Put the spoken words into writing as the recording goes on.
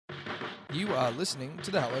You are listening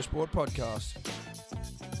to the Hello Sport Podcast.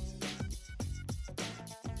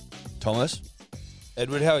 Thomas?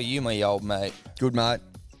 Edward, how are you, my old mate? Good, mate.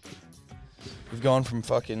 We've gone from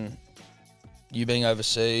fucking you being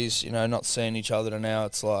overseas, not seeing each other, to now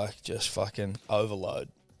it's like just fucking overload.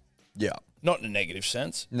 Yeah. Not in a negative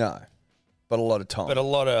sense, No. But a lot of time. but a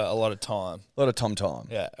lot of time. A lot of time.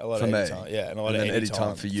 Yeah, a lot For of me. Eddie time. Yeah, and a lot And of then Eddie Eddie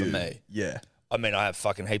time for you. For me. Yeah. I mean, I have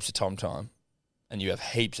fucking heaps of time, and you have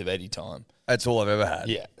heaps of Eddie time. That's all I've ever had.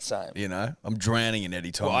 Yeah, same. You know? I'm drowning in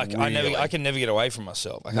Eddie time. Well, really. I can never get away from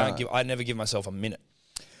myself. No. I never give myself a minute.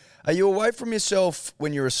 Are you away from yourself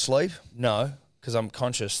when you're asleep? No, because I'm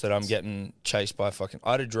conscious that I'm getting chased by fucking.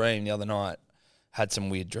 I had a dream the other night. Had some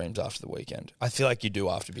weird dreams after the weekend. I feel like you do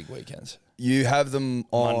after big weekends. You have them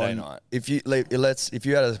on Monday night. If you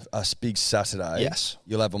had a big Saturday, Yes.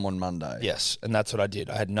 you'll have them on Monday. Yes, and that's what I did.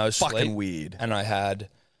 I had no sleep. Fucking weird. And I had,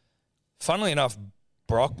 funnily enough,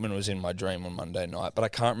 Brockman was in my dream on Monday night, but I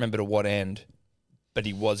can't remember to what end, but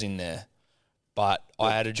he was in there. But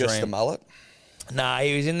I had a dream. Just the mullet? Nah,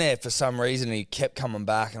 he was in there for some reason, and he kept coming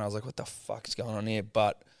back, and I was like, what the fuck's going on here?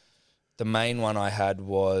 But the main one I had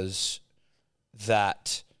was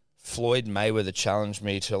that Floyd Mayweather challenged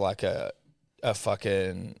me to like a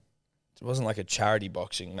fucking, it wasn't like a charity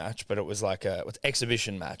boxing match, but it was like a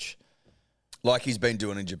exhibition match. Like he's been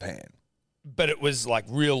doing in Japan. But it was like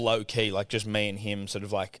real low key, like just me and him sort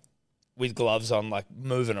of like with gloves on, like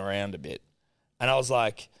moving around a bit. And I was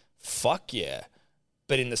like, fuck yeah.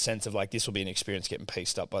 But in the sense of like, this will be an experience getting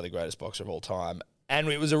pieced up by the greatest boxer of all time. And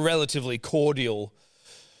it was a relatively cordial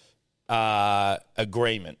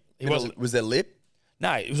agreement. Was there lip?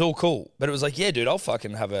 No, it was all cool. But it was like, yeah, dude, I'll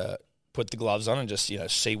fucking put the gloves on and just,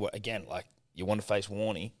 see what, again, like you want to face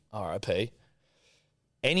Warney, RIP.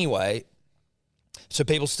 Anyway, so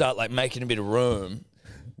people start like making a bit of room.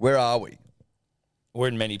 Where are we? We're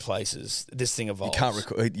in many places. This thing You evolves. can't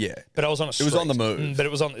record. Yeah. But I was on a street. It was on the move. But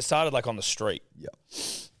it started like on the street. Yeah.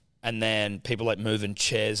 And then people like moving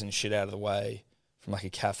chairs and shit out of the way from like a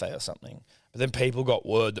cafe or something. But then people got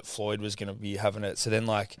word that Floyd was going to be having it. So then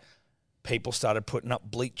like people started putting up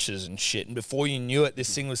bleachers and shit. And before you knew it,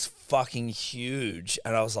 this thing was fucking huge.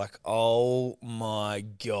 And I was like, oh my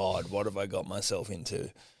God, what have I got myself into?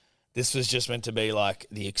 This was just meant to be like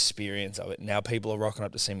the experience of it. Now people are rocking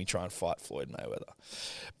up to see me try and fight Floyd Mayweather.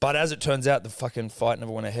 But as it turns out, the fucking fight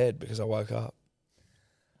never went ahead because I woke up.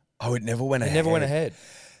 Oh, it never went ahead. It never went ahead.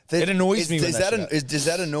 It annoys me when Does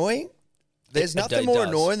that annoy? There's nothing it more does.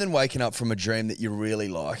 annoying than waking up from a dream that you're really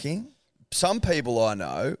liking. Some people I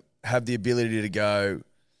know have the ability to go,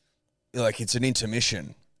 like it's an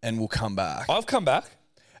intermission and we'll come back. I've come back.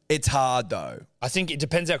 It's hard though. I think it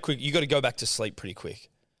depends how quick. You got to go back to sleep pretty quick.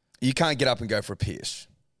 You can't get up and go for a piss,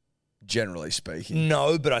 generally speaking.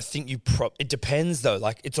 No, but I think it depends though.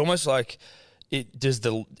 Like it's almost like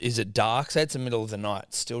is it dark? Say it's the middle of the night,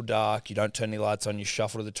 it's still dark. You don't turn any lights on. You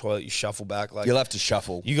shuffle to the toilet. You shuffle back. Like You'll have to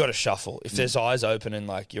shuffle. you got to shuffle. If there's eyes open and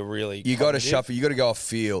like you're really You got to cognitive. shuffle. You got to go off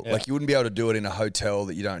feel. Yeah. Like you wouldn't be able to do it in a hotel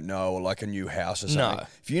that you don't know or like a new house or something. No.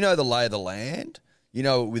 If you know the lay of the land, you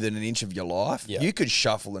know within an inch of your life, Yeah. you could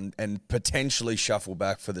shuffle and potentially shuffle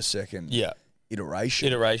back for the second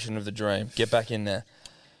iteration. of the dream. Get back in there.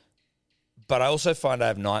 But I also find I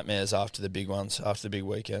have nightmares after the big ones, after the big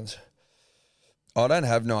weekends. I don't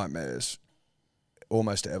have nightmares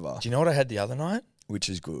almost ever, Do you know what I had the other night? which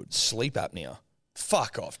is good. Sleep apnea.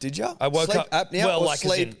 Fuck off, did you? I woke sleep up- apnea well, or like as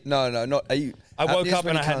sleep. in- No, not. Are you? I woke apnea's up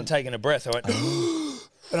when and I you hadn't can't- taken a breath. I went,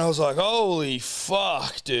 and I was like, holy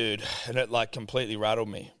fuck, dude. And it like completely rattled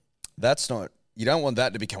me. That's not. You don't want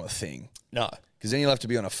that to become a thing No. because then you'll have to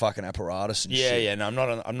be on a fucking apparatus and shit. Yeah. No,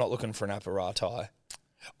 I'm not looking for an apparati.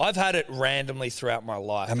 I've had it randomly throughout my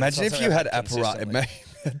life. but it's Imagine not if something you I've had had apparatus.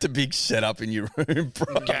 consistently. The big setup in your room,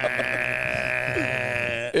 bro.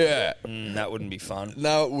 Yeah. That wouldn't be fun.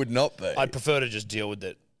 No, it would not be. I'd prefer to just deal with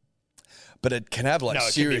it. But it can have like No,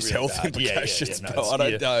 it can be serious really health bad. Yeah, implications. no, bro. it's- I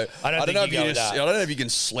don't yeah. know. I don't think know you if go you with just, that. I don't know if you can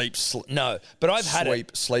sleep No, but I've had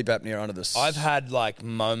it. sleep apnea under the. I've had like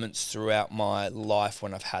moments throughout my life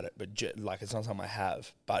when I've had it, but like it's not something I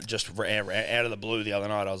have. But just out of the blue the other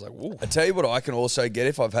night, I was like, "Woo!" I tell you what, I can also get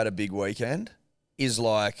if I've had a big weekend is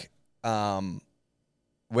like,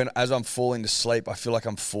 when as I'm falling to sleep, I feel like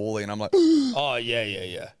I'm falling, and I'm like, Oh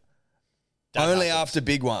yeah. That only happens. after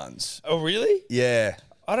big ones. Oh really? Yeah.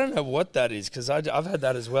 I don't know what that is because I've had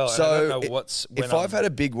that as well. And I So don't know what's when if I've had a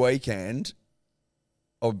big weekend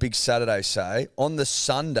or a big Saturday, say on the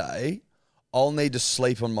Sunday, I'll need to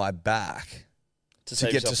sleep on my back to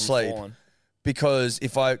save get to yourself from sleep. falling. Because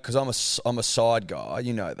I'm a side guy,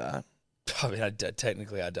 you know that. I mean,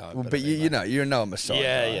 technically I don't. Well, but but I mean, you know I'm a side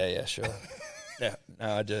guy. Yeah, sure. Yeah,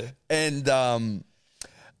 no, I do. And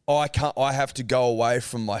I can't. I have to go away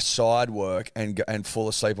from my side work and fall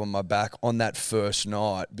asleep on my back on that first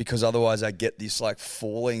night because otherwise I get this like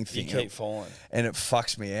falling thing. You keep falling, and it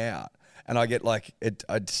fucks me out. And I get like it.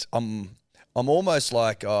 I'm almost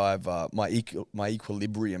like I've my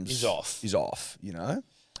equilibrium is off. Is off. You know.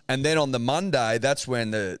 And then on the Monday, that's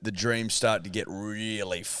when the dreams start to get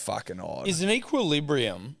really fucking odd. Is an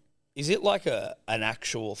equilibrium? Is it like an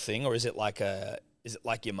actual thing, or is it like your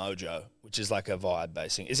mojo, which is like a vibe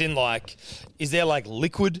based thing? Is there like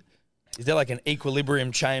liquid? Is there like an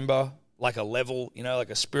equilibrium chamber, like a level, like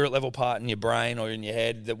a spirit level part in your brain or in your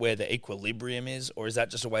head where the equilibrium is, or is that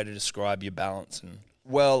just a way to describe your balance? And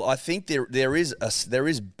well, I think there is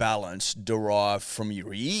balance derived from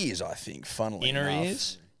your ears. I think, funnily inner enough.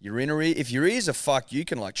 ears. Your inner ear. If your ears are fucked, you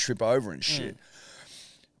can like trip over and shit.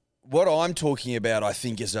 What I'm talking about, I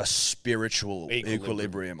think, is a spiritual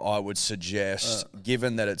equilibrium. I would suggest,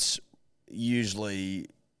 given that it's usually,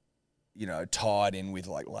 tied in with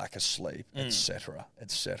like lack of sleep, etc.,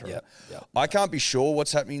 etc. Yep. I can't be sure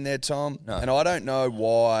what's happening there, Tom, and I don't know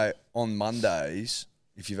why on Mondays,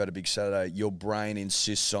 if you've had a big Saturday, your brain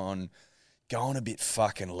insists on going a bit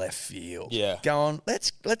fucking left field. Yeah. Going,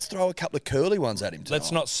 let's throw a couple of curly ones at him tonight.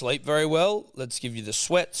 Let's not sleep very well. Let's give you the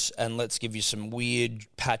sweats, and let's give you some weird,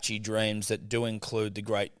 patchy dreams that do include the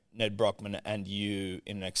great Ned Brockman and you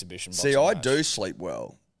in an exhibition. See, I do sleep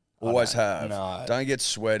well. Always have. No. Don't get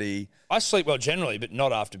sweaty. I sleep well generally, but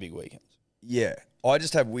not after big weekends. Yeah. I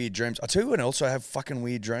just have weird dreams. I tell you when else I have fucking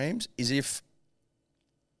weird dreams is if,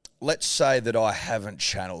 let's say that I haven't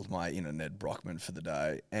channeled my inner Ned Brockman for the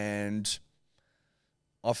day and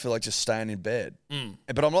I feel like just staying in bed.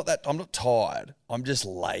 But I'm not tired. I'm just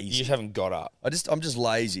lazy. You just haven't got up. I'm just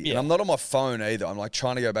lazy. Yeah. And I'm not on my phone either. I'm like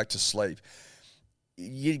trying to go back to sleep.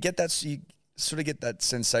 You sort of get that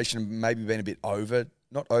sensation of maybe being a bit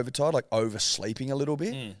not overtired, like oversleeping a little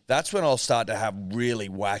bit. That's when I'll start to have really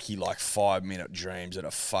wacky, like 5-minute dreams that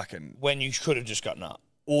are fucking When you could have just gotten up.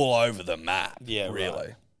 all over the map. Yeah, really.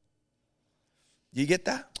 right. You get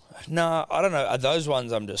that? No, I don't know. Are those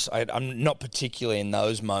ones I'm not particularly in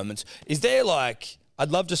those moments. Is there like,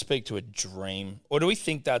 I'd love to speak to a dream, or do we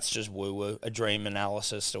think that's just woo-woo, a dream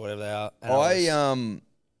analysis or whatever they are?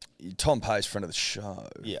 Tom Pace, friend of the show.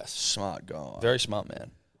 Yes. Smart guy. Very smart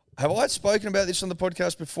man. Have I spoken about this on the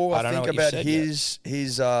podcast before? I don't know what you've said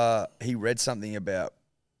his he read something about,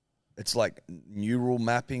 it's like neural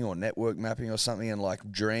mapping or network mapping or something, and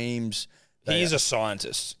like dreams. He's a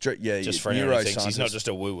scientist. Just for anyone who thinks he's not just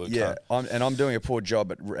a woo-woo. Yeah, I'm doing a poor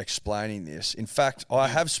job at explaining this. In fact, I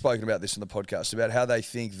have spoken about this on the podcast, about how they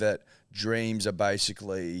think that dreams are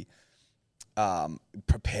basically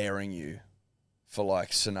preparing you for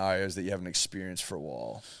like scenarios that you haven't experienced for a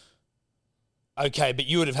while. Okay, but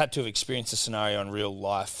you would have had to have experienced a scenario in real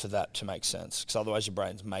life for that to make sense, because otherwise your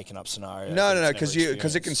brain's making up scenarios. No, because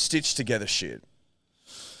it can stitch together shit.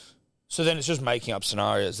 So then it's just making up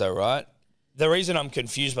scenarios, though, right? The reason I'm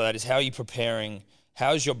confused by that is how are you preparing?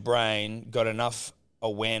 How's your brain got enough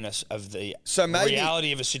awareness of the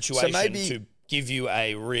reality of a situation to give you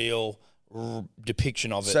a real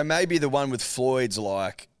depiction of it? So maybe the one with Floyd's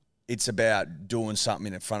like, it's about doing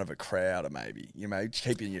something in front of a crowd, or maybe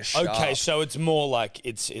keeping you sharp. Okay, so it's more like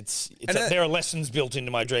there are lessons built into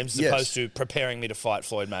my dreams as opposed to preparing me to fight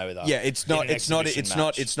Floyd Mayweather. Yeah,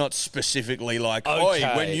 it's not specifically like,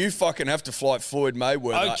 when you fucking have to fight Floyd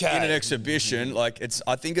Mayweather in an exhibition. Like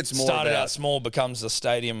I think it's more started out small, becomes the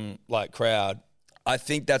stadium like crowd. I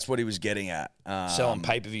think that's what he was getting at. Selling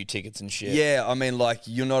pay-per-view tickets and shit. Yeah, I mean, like,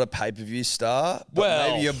 you're not a pay-per-view star,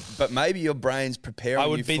 but maybe your brain's preparing you. I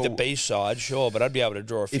would be the B-side, sure, but I'd be able to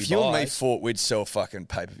draw a few. If you and me fought, we'd sell fucking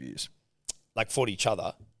pay-per-views. Like fought each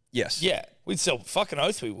other. Yes. Yeah, we'd sell fucking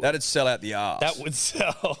oath. We would. That'd sell out the arse. That would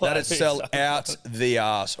sell. That'd sell out the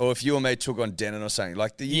arse. Or if you and me took on Denon or something,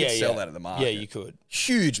 like you could sell that at the market. Yeah, you could.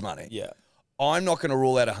 Huge money. Yeah. I'm not going to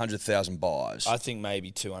rule out 100,000 buys. I think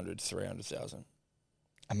maybe 200, 300,000.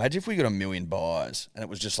 Imagine if we got 1 million buys and it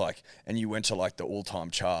was just like, and you went to like the all-time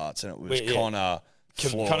charts and it was Conor,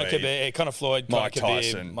 Floyd, Conor Floyd, Mike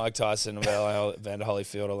Tyson, Mike Tyson, Evander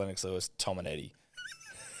Holyfield, Lennox Lewis, Tom and Eddie,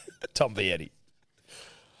 Tom v Eddie,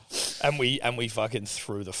 and we fucking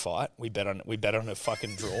threw the fight. We bet on a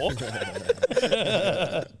fucking draw.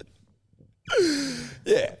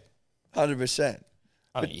 Yeah, 100%.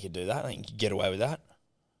 I think you could do that. I think you could get away with that.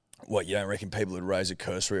 What, you don't reckon people would raise a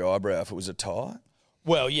cursory eyebrow if it was a tie?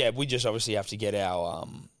 Well, yeah, we just obviously have to get our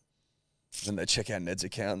When they check out Ned's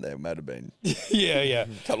account, there might have been a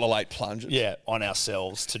couple of late plunges. Yeah, on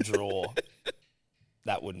ourselves to draw.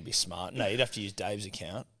 That wouldn't be smart. No, you'd have to use Dave's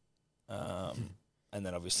account. and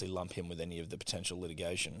then obviously lump him with any of the potential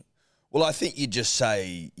litigation. Well, I think you just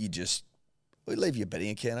say we leave your betting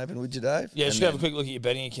account open, would you, Dave? Yeah, And just have a then- quick look at your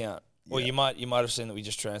betting account. Well, Yeah. you might have seen that we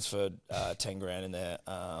just transferred 10 grand in there.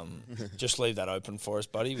 Just leave that open for us,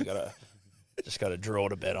 buddy. We just got to draw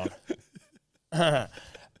to bet on.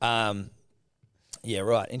 Yeah,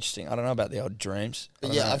 right. Interesting. I don't know about the old dreams.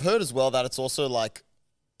 But yeah, I've heard as well that it's also like,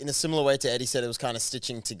 in a similar way to Eddie said, it was kind of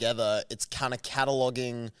stitching together. It's kind of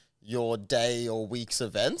cataloging your day or week's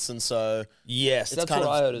events, and so Yes, it's that's kind what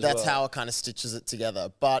of, I heard as well. that's how it kind of stitches it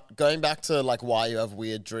together. But going back to like why you have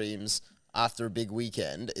weird dreams after a big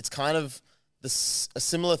weekend, it's kind of a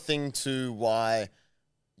similar thing to why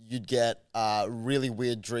you'd get really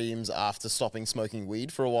weird dreams after stopping smoking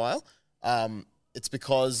weed for a while. It's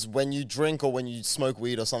because when you drink or when you smoke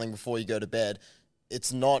weed or something before you go to bed,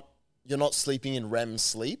 you're not sleeping in REM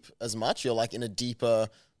sleep as much. You're like in a deeper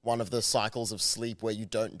one of the cycles of sleep where you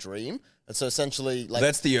don't dream. And so essentially, like,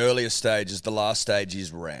 That's the earliest stage. Is the last stage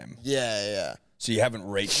is REM. yeah. So you haven't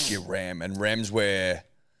reached your REM, and REM's where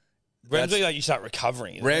REM's like you start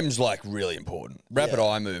recovering. isn't it? REM's like really important. Rapid Yeah.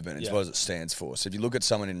 eye movement is Yeah. what it stands for. So if you look at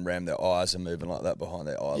someone in REM, their eyes are moving like that behind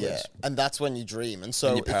their eyelids. Yeah, and that's when you dream. And so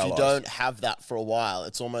And if you're you paralysed. don't have that for a while,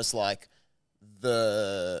 it's almost like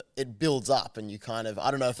it builds up and you kind of, I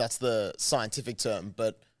don't know if that's the scientific term,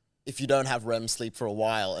 but if you don't have REM sleep for a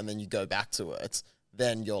while and then you go back to it,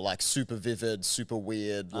 then you're like super vivid, super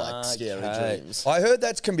weird, like scary Okay. dreams. I heard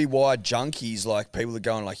that can be why junkies, like people that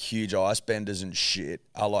go on like huge ice benders and shit,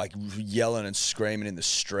 are like yelling and screaming in the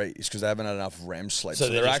street. Is because they haven't had enough REM sleep. So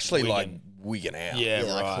So they're they're just actually like wigging. wigging out. Yeah,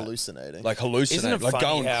 Yeah, like right. hallucinating. Like Isn't hallucinating, it like funny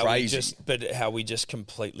going how crazy. how we just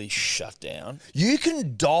completely shut down? You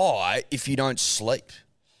can die if you don't sleep.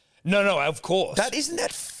 No, of course. Isn't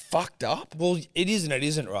that fucked up? Well, it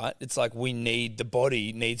isn't, right? It's like the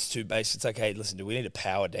body needs to it's like, hey, listen, do we need to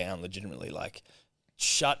power down legitimately? Like,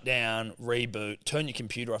 shut down, reboot, turn your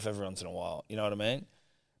computer off every once in a while. You know what I mean?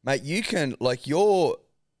 Mate, you can, like, your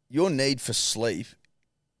need for sleep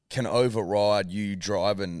can override you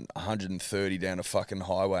driving 130 down a fucking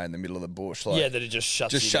highway in the middle of the bush. Like, Yeah, that it just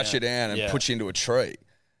shuts shuts you down and Yeah. puts you into a tree.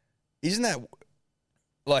 Isn't that,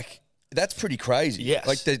 like, that's pretty crazy. Yes.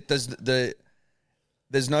 Like,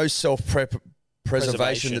 there's no self-preservation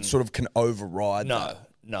Preservation. that sort of can override No, that,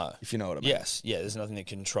 no. if you know what I mean. Yes, yeah, there's nothing that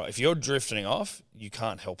can try. If you're drifting off, you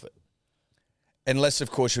can't help it. Unless, of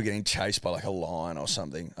course, you're getting chased by, like, a lion or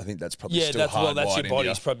something. I think that's probably Yeah, still that's hardwired your into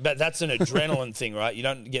body's you. but that's an adrenaline thing, right? You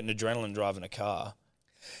don't get an adrenaline driving a car.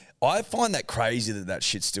 I find that crazy that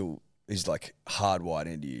shit still is like hardwired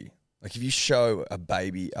into you. Like if you show a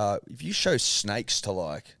baby, if you show snakes to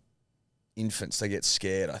like infants, they get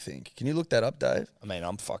scared, I think. Can you look that up, Dave? I mean,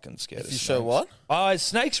 I'm fucking scared. If you show what?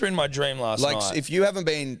 Snakes were in my dream last Like night. if you haven't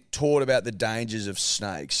been taught about the dangers of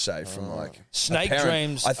snakes, say from like a Snake parent,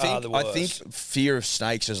 dreams I think are the I worst. think fear of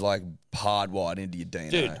snakes is like hardwired into your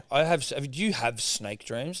DNA. Dude, do you have snake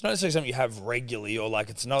dreams? Not necessarily something you have regularly or like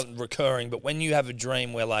it's not recurring, but when you have a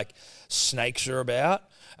dream where like snakes are about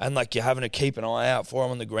and like you're having to keep an eye out for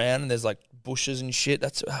them on the ground and there's like bushes and shit.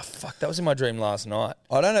 That was in my dream last night.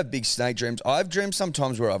 I don't have big snake dreams. I've dreamed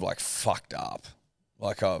sometimes where I've like fucked up,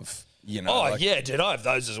 like I've like, Yeah, dude, I have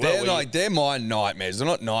those as well. They're where like they're my nightmares. They're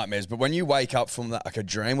not nightmares, but when you wake up from that, like a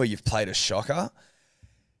dream where you've played a shocker,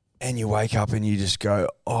 and you wake up and you just go,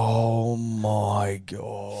 "Oh my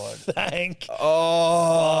god!" Thank.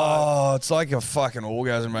 Oh, it's like a fucking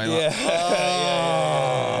orgasm, man. Like,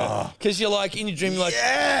 Yeah. Because you're like in your dream, you're like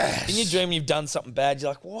yes. in your dream, you've done something bad.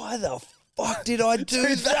 You're like, why the fuck did I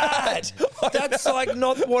do that? That's like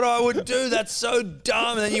not what I would do. That's so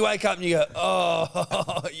dumb. And then you wake up and you go,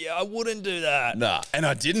 oh, yeah, I wouldn't do that. Nah, and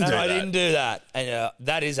I didn't And do I that. didn't do that. And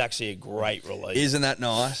that is actually a great relief. Isn't that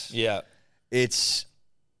nice? Yeah. That's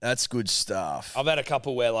good stuff. I've had a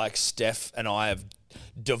couple where like Steph and I have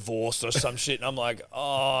divorced or some shit. And I'm like,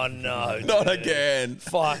 oh, no. Not dude. again.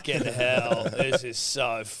 Fucking hell. This is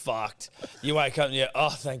so fucked. You wake up and you're, oh,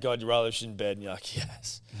 thank God your brother's in bed. And you're like,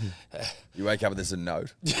 yes. You wake up and there's a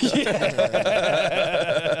note.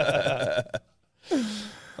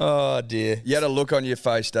 Oh, dear. You had a look on your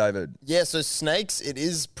face, David. Yeah, so snakes, it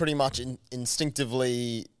is pretty much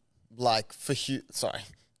instinctively like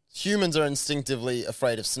humans are instinctively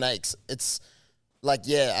afraid of snakes. It's like,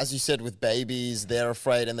 yeah, as you said, with babies, they're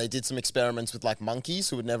afraid, and they did some experiments with like monkeys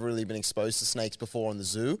who had never really been exposed to snakes before in the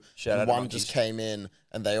zoo. Shout out and to one monkeys. just came in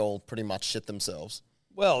and they all pretty much shit themselves.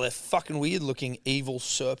 Well, they're fucking weird looking, evil,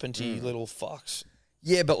 serpenty little fucks.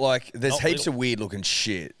 Yeah, but like, there's Not heaps little. of weird looking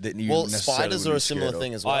shit that you Well, necessarily spiders would are be a similar scared of.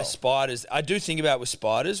 thing as well. Spiders. I do think about with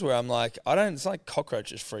spiders where I'm like, it's like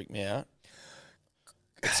cockroaches freak me out.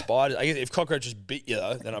 spiders. I guess if cockroaches bit you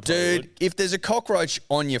though, then I probably would. if there's a cockroach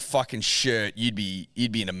on your fucking shirt, you'd be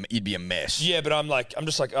a mess. Yeah, but I'm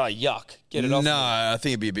just like, oh yuck, get it off. No, me. I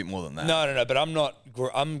think it'd be a bit more than that. No, but I'm not.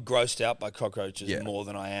 I'm grossed out by cockroaches more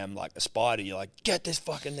than I am like a spider. You're like, get this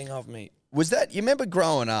fucking thing off me. Was that, you remember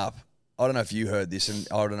growing up, I don't know if you heard this, and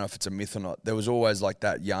I don't know if it's a myth or not, there was always like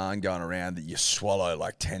that yarn going around that you swallow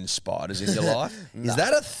like 10 spiders in your life. Is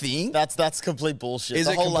that a thing? That's complete bullshit. Is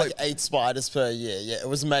the it whole complete- like 8 spiders per year. Yeah, it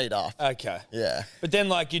was made up. Okay. Yeah. But then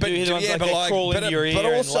like you do hear the ones yeah, like but they crawl into your ear but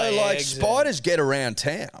also and lay like eggs and- spiders get around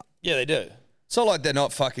town. Yeah, they do. It's not like they're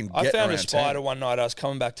not fucking I getting found a around spider town. one night. I was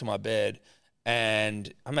coming back to my bed,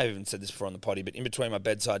 and I may have even said this before on the potty, but in between my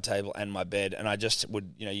bedside table and my bed, and I just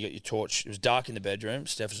would, you got your torch. It was dark in the bedroom.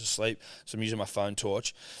 Steph was asleep, so I'm using my phone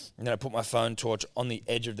torch. And then I put my phone torch on the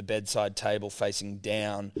edge of the bedside table facing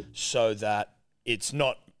down so that it's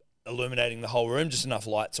not illuminating the whole room, just enough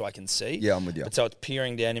light so I can see. Yeah, I'm with you. But so it's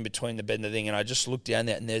peering down in between the bed and the thing, and I just looked down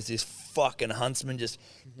there, and there's this fucking huntsman just,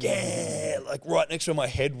 like right next to where my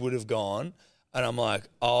head would have gone. And I'm like,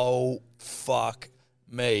 oh, fuck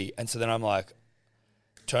me. And so then I'm like,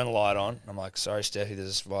 turn the light on. I'm like, sorry, Steffi, there's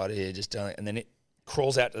a spider here. Just don't. And then it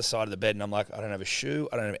crawls out to the side of the bed, and I'm like, I don't have a shoe.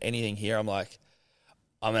 I don't have anything here. I'm like,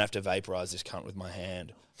 I'm going to have to vaporize this cunt with my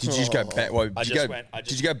hand. Did you just go back? Well, I did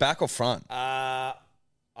just you go back or front? I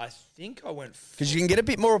think I went. Because you can get a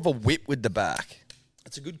bit more of a whip with the back.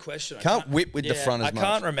 It's a good question. I Can't whip with the front as much. I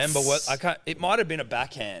can't remember what. I can't. It might have been a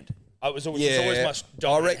backhand. It's always my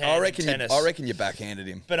dominant hand in tennis. I reckon you backhanded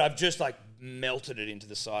him. But I've just like melted it into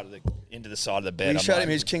the side of the bed. You I'm showed like, him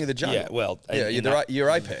his king of the jungle. Yeah, well, yeah, you're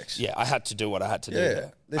Apex. Yeah, I had to do what I had to do. Yeah, There.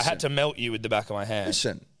 I listen. had to melt you with the back of my hand.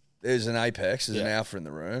 Listen, there's an Apex, there's an Yeah. alpha in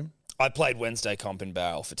the room. I played Wednesday comp in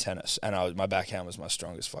barrel for tennis, and my backhand was my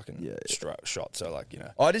strongest fucking shot. So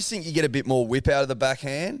I just think you get a bit more whip out of the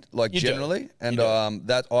backhand, like You do. generally, and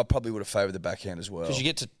that I probably would have favoured the backhand as well. because you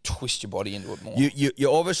get to twist your body into it more.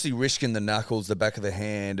 You're obviously risking the knuckles, the back of the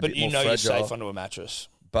hand, a but bit you more know fragile. you're safe onto a mattress.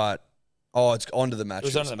 But it's onto the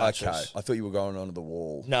mattress. It was onto the mattress. Okay, I thought you were going onto the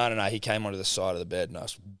wall. No. He came onto the side of the bed, and I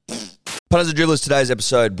was. Punters and Dribblers, today's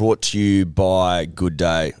episode brought to you by Good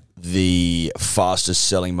Day, the fastest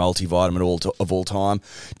selling multivitamin of all time.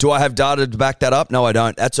 Do I have data to back that up? No, I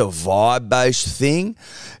don't. That's a vibe-based thing.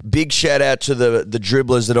 Big shout out to the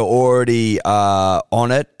dribblers that are already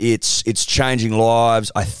on it. It's changing lives.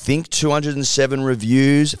 I think 207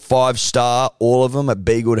 reviews, 5-star, all of them at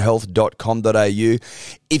begoodhealth.com.au.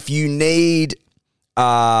 If you need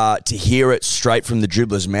to hear it straight from the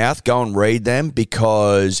dribbler's mouth, go and read them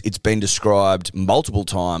because it's been described multiple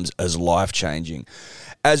times as life-changing.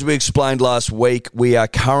 As we explained last week, we are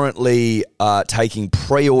currently taking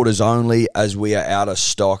pre-orders only as we are out of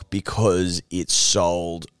stock because it's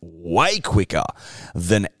sold way quicker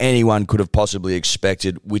than anyone could have possibly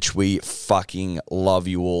expected, which we fucking love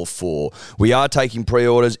you all for. We are taking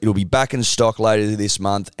pre-orders. It'll be back in stock later this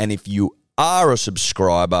month, and if you are a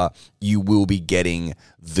subscriber, you will be getting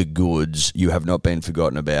the goods. You have not been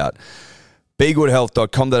forgotten about.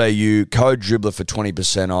 BeGoodHealth.com.au, code dribbler for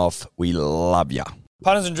 20% off. We love ya.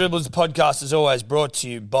 Punters and Dribblers, the podcast is always brought to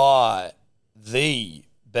you by the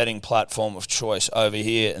betting platform of choice over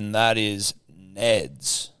here, and that is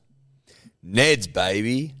Neds. Neds,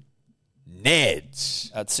 baby.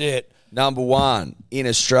 Neds. That's it. Number one in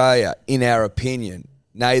Australia, in our opinion.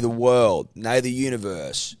 Nay the world, nay the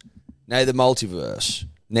universe, nay the multiverse.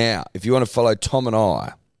 Now, if you want to follow Tom and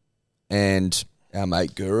I and our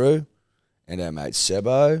mate Guru and our mate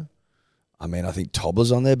Sebo, I mean, I think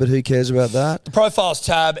Toddler's on there, but who cares about that? The Profiles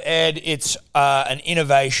tab, Ed, it's an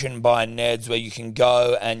innovation by Neds where you can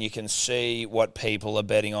go and you can see what people are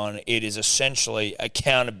betting on. It is essentially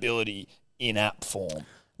accountability in app form.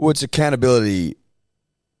 Well, it's accountability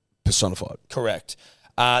personified. Correct.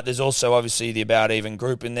 There's also obviously the About Even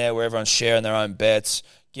group in there where everyone's sharing their own bets,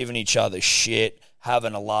 giving each other shit,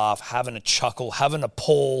 having a laugh, having a chuckle, having a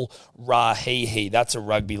Paul Rahihi. That's a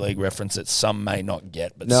rugby league reference that some may not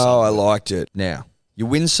get. But No, I liked it. Now, you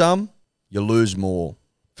win some, you lose more.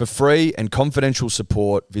 For free and confidential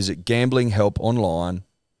support, visit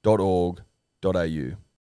gamblinghelponline.org.au.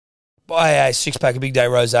 Buy a six-pack of Big Day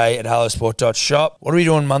Rosé at hellosport.shop. What are we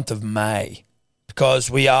doing month of May?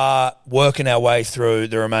 Because we are working our way through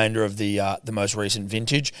the remainder of the most recent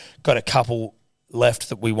vintage. Got a couple left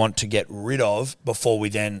that we want to get rid of before we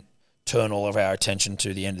then turn all of our attention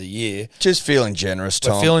to the end of the year. Just feeling generous,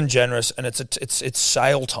 Tom. We're feeling generous, and it's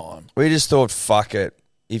sale time. We just thought, fuck it.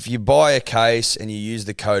 If you buy a case and you use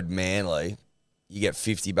the code MANLY, you get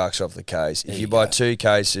 $50 off the case. If you buy 2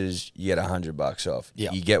 cases, you get $100 off.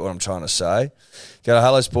 Yeah. You get what I'm trying to say? Go to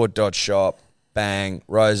hellosport.shop. Bang,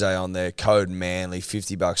 rosé on there, code Manly,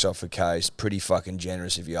 $50 off a case. Pretty fucking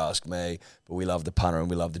generous if you ask me. But we love the punter and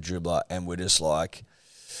we love the dribbler, and we're just like,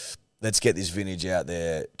 let's get this vintage out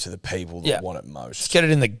there to the people that want it most. Let's get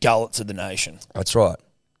it in the gullets of the nation. That's right.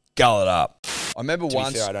 Gull it up. I remember To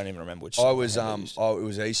once be fair, I don't even remember which. it was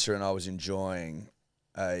Easter and I was enjoying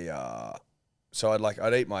so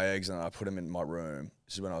I'd eat my eggs and I'd put them in my room.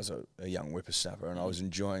 This is when I was a young whippersnapper, and I was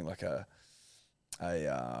enjoying like a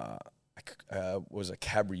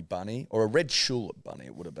Cadbury bunny or a red tulip bunny.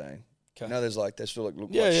 It would have been. Okay. You know, there's like they sort of look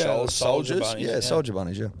Yeah, like yeah, the soldiers. soldier bunnies, Yeah, yeah. soldier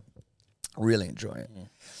bunnies. Yeah, really enjoying it.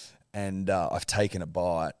 And I've taken a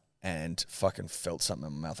bite and fucking felt something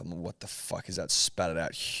in my mouth. I'm like, what the fuck is that? Spat it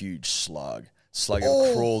out, huge slug. Slug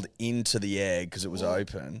had crawled into the egg because it was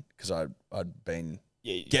open because I'd been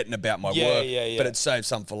getting about my work, but it saved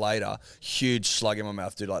some for later. Huge slug in my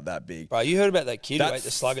mouth, dude, like that big. Bro, you heard about that kid who ate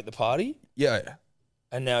the slug at the party? Yeah.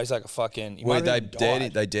 And now he's like a fucking... he Well, might have even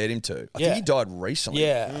died. they dared him to. I Yeah. think he died recently.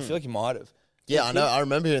 Yeah, I feel like he might have. Yeah, I know. I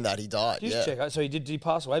remember hearing that he died. Just Yeah. check out. So did he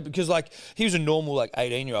pass away? Because like he was a normal like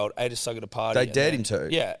 18-year-old, ate a slug at a party. They and dared then- him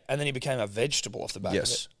to. Yeah, and then he became a vegetable off the back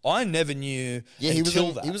Yes. of it. I never knew Yeah,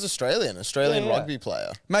 until that. he was Australian Yeah. rugby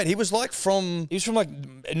player. Mate, he was like from... He was from like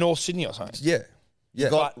North Sydney or something, Yeah.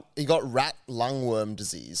 Yeah. He got rat lungworm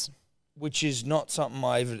disease. which is not something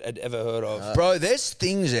I had ever heard of. Bro, there's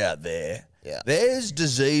things out there. Yeah. There's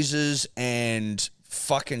diseases and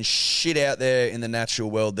fucking shit out there in the natural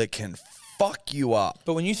world that can fuck you up.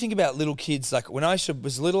 But when you think about little kids, like when I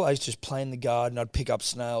was little, I used to just play in the garden. I'd pick up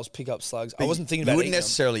snails, pick up slugs. I wasn't thinking about You wouldn't eating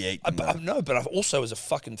necessarily eat them. though. No, but I also as a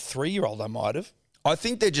fucking 3-year-old, I might have. I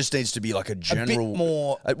think there just needs to be like a general...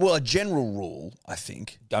 more- well, a general rule, I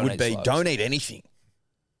think, Don't would eat be slugs. don't eat anything.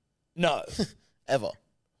 No. Ever.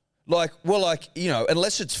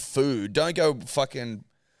 Unless it's food, don't go fucking...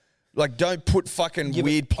 Like, don't put fucking Yeah, but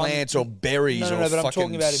weird plants or berries No, or but I'm fucking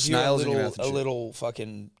talking about if you're a snails in your mouth and shit. little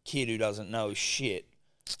fucking kid who doesn't know shit.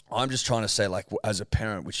 I'm just trying to say, like, as a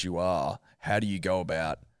parent, which you are, how do you go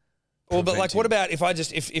about... Well, but like, what preventing- about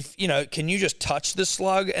if you know, can you just touch the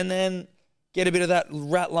slug and then get a bit of that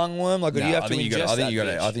rat lungworm? Like, or do you have to ingest I think that you got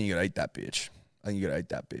bitch? to. I think you got to eat that bitch. I think you got to eat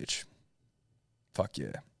that bitch. Fuck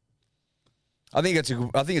yeah. I think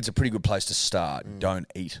it's a pretty good place to start. Don't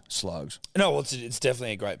eat slugs. No, well, it's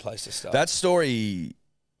definitely a great place to start. That story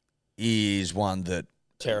is one that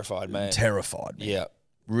terrified me. terrified me. Yeah,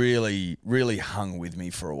 Really, really hung with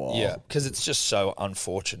me for a while. yeah, because it's just so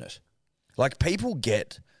unfortunate Like, people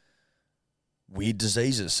get weird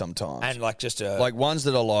diseases sometimes. and like just a like ones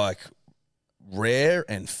that are like rare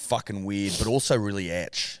and fucking weird, but also really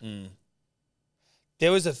etch.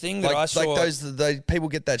 There was a thing that I saw. Like those people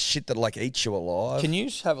get that shit that like eats you alive. Can you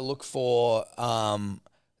just have a look for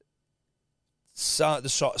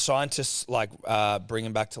scientists like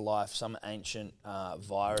bringing back to life some ancient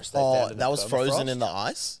virus they Oh, found in that the was frozen permafrost? in the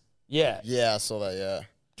ice? Yeah. Yeah, I saw that, yeah.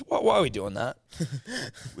 Why are we doing that?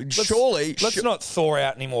 Surely, Let's not thaw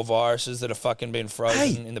out any more viruses that are fucking been frozen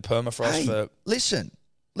Hey, in the permafrost Hey, for. listen.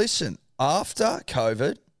 After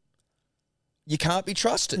COVID, you can't be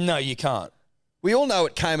trusted. No, you can't. We all know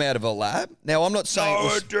it came out of a lab. Now, I'm not saying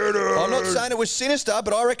I'm not saying it was sinister,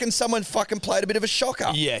 but I reckon someone fucking played a bit of a shocker.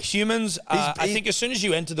 Yeah, humans. I think as soon as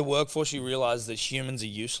you enter the workforce, you realize that humans are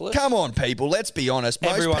useless. Come on, people. Let's be honest.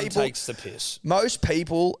 Everyone takes the piss, Most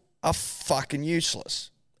people are fucking useless.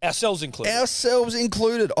 ourselves included. Ourselves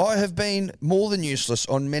included. I have been more than useless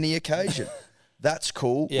on many occasions. That's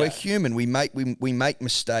cool. Yeah. We're human. We make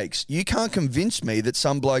mistakes. You can't convince me that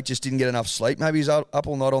some bloke just didn't get enough sleep. Maybe he's up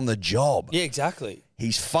all night on the job. Yeah, exactly.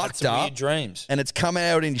 He's Had fucked some up. weird dreams. And it's come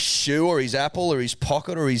out in his shoe or his apple or his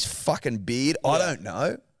pocket or his fucking beard. I don't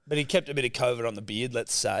know. But he kept a bit of COVID on the beard,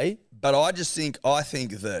 let's say. But I think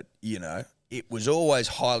that, it was always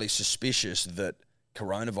highly suspicious that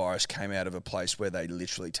coronavirus came out of a place where they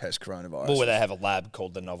literally test coronavirus. Well, where they have a lab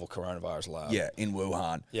called the Novel Coronavirus Lab. Yeah, in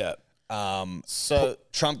Wuhan. Yeah. So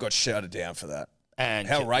Trump got shouted down for that. And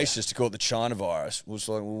How racist to call it the China virus. Was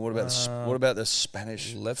like, well, what about the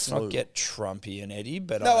Spanish? Let's flu? not get Trumpy and Eddie,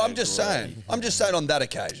 but No, I I'm just agree. saying. I'm just saying on that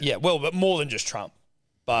occasion. Yeah, well, but more than just Trump,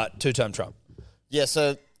 but two-term Trump. yeah,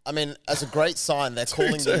 so I mean, as a great sign, they're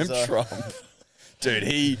calling Two-term these. Trump. Dude,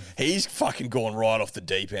 he's fucking gone right off the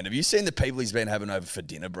deep end. Have you seen the people he's been having over for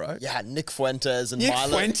dinner, bro? Yeah, Nick Fuentes and Nick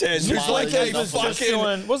Milo. Fuentes, who's Milo like a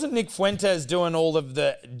Yiannopoulos. Wasn't Nick Fuentes doing all of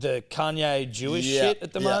the Kanye Jewish Yeah, shit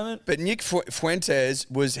at the yeah. moment? But Nick Fuentes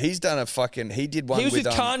he did one He was with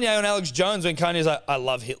with Kanye and Alex Jones when Kanye's like, I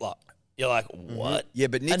love Hitler. You're like, what? Yeah,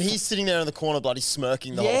 but Nick And he's sitting there in the corner, bloody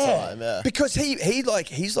smirking the whole time. Yeah. because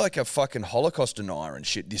he's like a fucking Holocaust denier and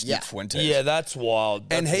shit. This Nick Fuentes. Yeah, that's wild.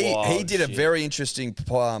 And That's he wild did a shit. very interesting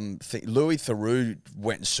thing. Louis Theroux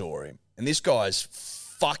went and saw him, and this guy's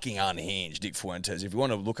fucking unhinged. Nick Fuentes. If you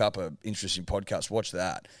want to look up an interesting podcast, watch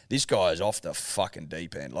that. This guy is off the fucking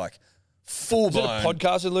deep end, like full Is it a blown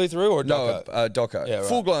podcast with Louis Theroux or a No, doco? doco. Yeah, right.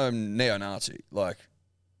 Full blown neo-Nazi, like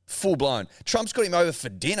full blown. Trump's got him over for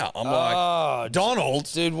dinner. I'm Oh, like, Donald,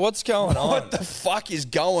 Dude, what's going on? what the fuck is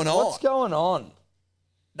going on? What's going on?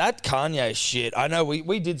 That Kanye shit. I know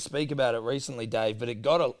we did speak about it recently, Dave, but it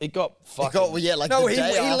got fucking. No, the he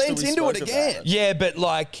day after leant we into it spoke again. about Yeah, but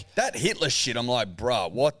like, That Hitler shit, I'm like, bruh,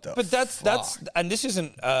 what the? but that's fuck? and this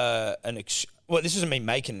isn't well, this isn't me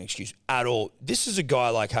making an excuse at all. This is a guy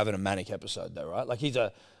like having a manic episode, though, right? Like he's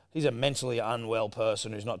a mentally unwell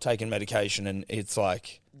person who's not taking medication, and it's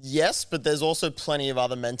like. Yes, but there's also plenty of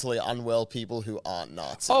other mentally unwell people who aren't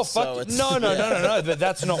Nazis. Oh, So fuck. it's- No. But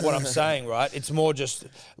that's not what I'm saying, right? It's more just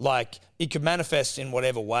like it could manifest in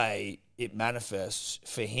whatever way it manifests.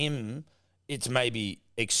 For him, it's maybe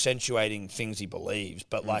accentuating things he believes,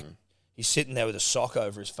 but like he's sitting there with a sock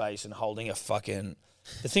over his face and holding a fucking.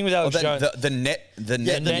 The thing with Alex Jones. the net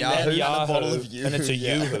Netanyahu, Yahoo. and a bottle of and it's a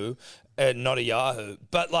Yoo-hoo, Yoo-hoo, not a Yahoo.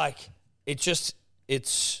 But like, it's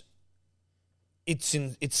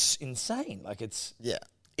insane. Like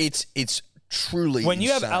It's truly when you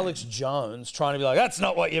have insane. Alex Jones trying to be like, that's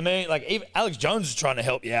not what you mean. Like even Alex Jones is trying to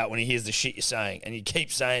help you out when he hears the shit you're saying, and you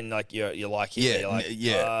keep saying like you're like him. Yeah,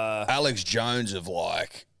 You're like, Alex Jones of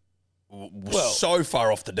like Well, so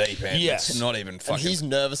far off the deep end. yes. It's not even And fucking. he's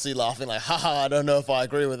nervously laughing like, haha, I don't know if I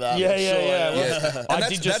agree with that. Yeah, but yeah, sure, yeah. Yeah. I And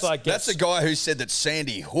did just like that's the guy who said that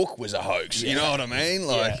Sandy Hook was a hoax. You know what I mean?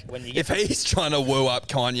 Like, when you if get- he's trying to woo up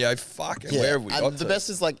Kanye, fucking Yeah. where have we and got the to? best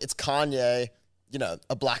is like it's Kanye, you know,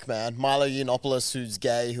 a black man, Milo Yiannopoulos, who's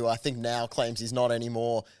gay, who I think now claims he's not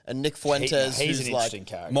anymore, and Nick Fuentes, he's who's an like interesting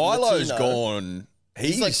character. Milo's Latino. gone.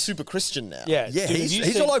 he's like super Christian now. Yeah, Yeah, dude, he's you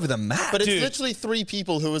see- all over the map. But it's Dude. literally three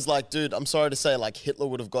people who was like, dude, I'm sorry to say, like Hitler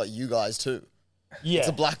would have got you guys too. Yeah, It's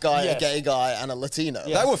a black guy, Yes. a gay guy, and a Latino.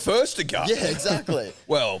 They were first to go. Yeah, exactly.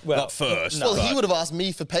 Well, not first. Well, he but- would have asked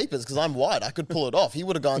me for papers because I'm white. I could pull it off. He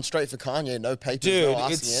would have gone straight for Kanye, no papers, Dude, no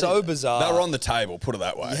asking it's so anything. bizarre. They were on the table, put it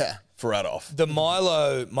that way. Yeah. For Adolf. The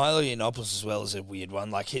Milo Yiannopoulos as well is a weird one.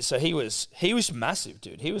 Like he was massive,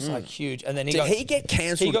 dude. He was like huge, and then Did he get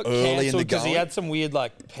cancelled got early in the because he going? had some weird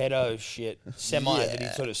like pedo shit that he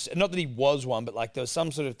sort of not that he was one, but like there was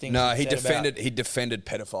some sort of thing. No, he said about he defended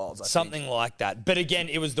pedophiles. I think. something like that. But again,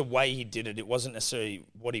 it was the way he did it. It wasn't necessarily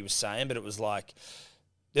what he was saying, but it was like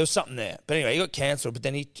there was something there. But anyway, he got cancelled, but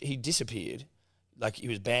then he disappeared. Like he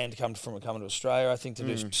was banned coming to Australia, I think, to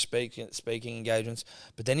do speaking engagements.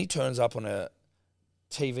 But then he turns up on a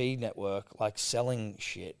TV network like selling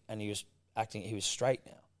shit, and he was straight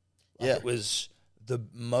now. Like, Yeah. it was the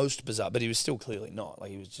most bizarre, but he was still clearly not.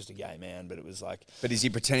 Like he was just a gay man, but it was like But is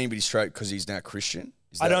he pretending to be straight because he's now Christian?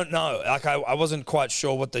 Is I that- don't know. Like I wasn't quite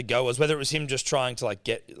sure what the go was. Whether it was him just trying to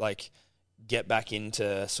get back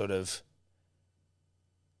into sort of,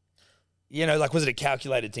 was it a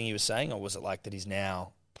calculated thing he was saying, or was it like that he's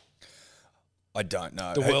now? I don't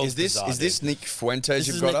know. The world's Is this bizarre, is Nick Fuentes This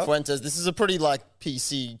you've is got Nick up? Fuentes. This is a pretty like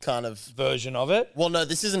PC kind of. Version of it. Well, no,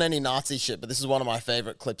 this isn't any Nazi shit, but this is one of my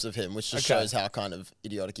favorite clips of him, which just Okay. shows how kind of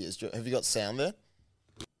idiotic he is. Have you got sound there?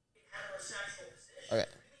 Okay.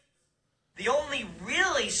 The only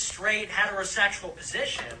really straight heterosexual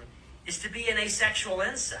position is to be an asexual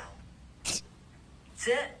incel. That's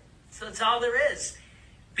it. So that's all there is.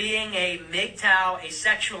 Being a MGTOW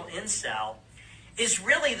asexual incel is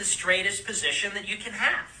really the straightest position that you can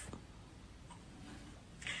have.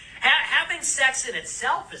 Having sex in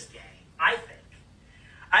itself is gay, I think.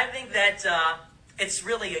 I think that it's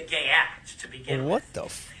really a gay act to begin with. What the?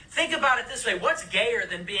 Think about it this way. What's gayer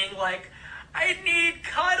than being like, I need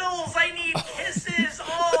cuddles, I need kisses,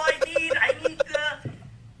 I need the...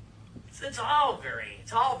 It's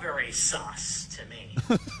all very sus to me,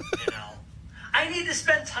 you know. I need to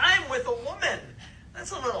spend time with a woman.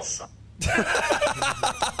 That's a little sus. It's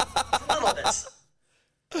a little bit sus.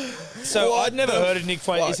 So What I'd never the heard of Nick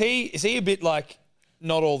Fuentes. fuck? Is he a bit like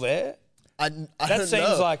not all there? I That don't seems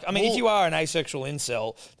know. like. I mean, if Well, you are an asexual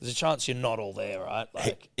incel, there's a chance you're not all there, right?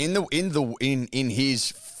 Like, In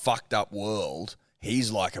his fucked up world,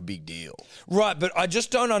 he's like a big deal. right, but I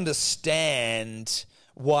just don't understand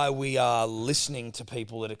why we are listening to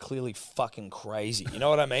people that are clearly fucking crazy. You know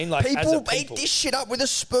what I mean? Like as a People eat this shit up with a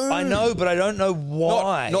spoon. I know, but I don't know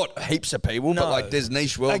why. Not heaps of people, No. but like there's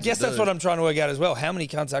niche worlds. I guess that's what I'm trying to work out as well. How many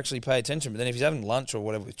cunts actually pay attention? But then if he's having lunch or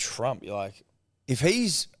whatever with Trump, you're like, If he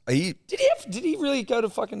Did he really go to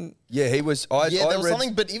fucking? yeah, he was. I Yeah, there was read,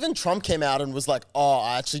 something, but even Trump came out and was like, "Oh,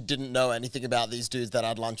 I actually didn't know anything about these dudes that I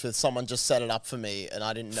had lunch with. Someone just set it up for me, and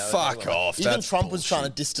I didn't know." Fuck they were." off, Even that's Trump was trying to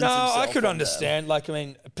bullshit. distance No, himself. I could from understand. Like, I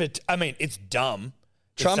mean, it's dumb.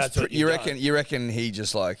 if Trump's. that's what You you've reckon? done. You reckon he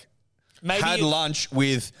just like Maybe had it- lunch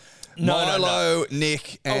with No, no, Milo,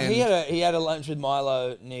 Nick, Oh, and he had a lunch with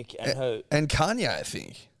Milo, Nick, and who? and Kanye. I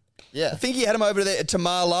think. Yeah. I think he had him over there to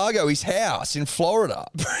Mar-a-Lago, his house in Florida.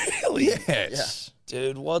 Really? Yes.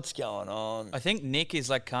 Dude, what's going on? I think Nick is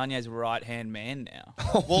like Kanye's right-hand man now.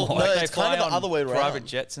 Well, no, Like, they it's kind of fly the on other way around. Private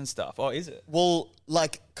jets and stuff. Oh, is it? Well,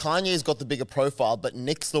 like Kanye's got the bigger profile, but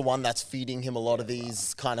Nick's the one that's feeding him a lot of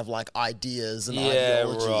these kind of like ideas and Yeah,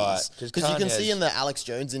 ideologies. right. 'Cause Because you can see Kanye's- in the Alex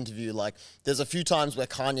Jones interview, like there's a few times where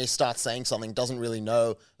Kanye starts saying something, doesn't really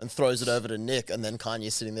know, and throws it over to Nick, and then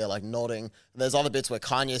Kanye's sitting there like nodding. And there's other bits where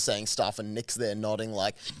Kanye's saying stuff and Nick's there nodding,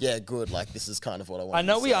 like, yeah, good, like this is kind of what I want. I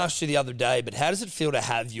know to we say. asked you the other day, but how does it feel to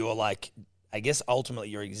have your, like, I guess ultimately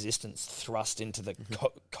your existence thrust into the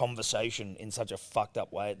conversation in such a fucked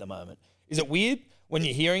up way at the moment? Is it weird when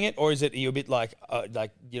you're hearing it, or is it you a bit like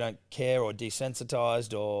you don't care or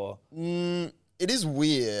desensitized or? It is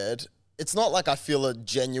weird. It's not like I feel a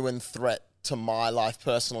genuine threat to my life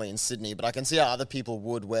personally in Sydney, but I can see how other people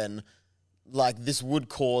would when, like, this would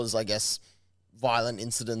cause, I guess, violent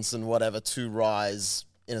incidents and whatever to rise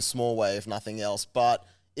in a small way, if nothing else. But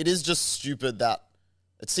it is just stupid that,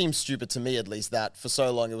 it seems stupid to me at least, that for so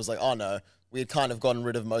long it was like, oh no, we had kind of gotten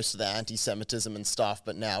rid of most of the anti-Semitism and stuff,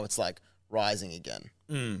 but now it's like rising again.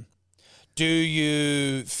 Do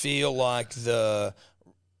you feel like the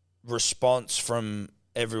response from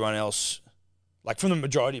everyone else, like from the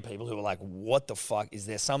majority of people who are like, what the fuck? Is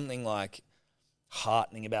there something like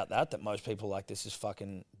heartening about that most people are like, this is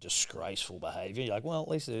fucking disgraceful behavior? You're like, well, at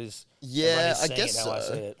least it is. Yeah, everyone is I seeing guess it how I see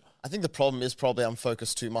so. it. I think the problem is probably I'm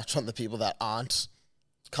focused too much on the people that aren't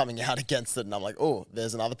coming out against it, and I'm like, oh,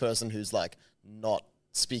 there's another person who's like not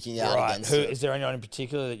speaking out Right. against Who it. is there anyone in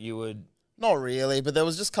particular that you would? Not really, but there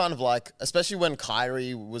was just kind of like, especially when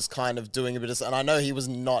Kyrie was kind of doing a bit of, and I know he was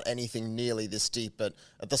not anything nearly this deep, but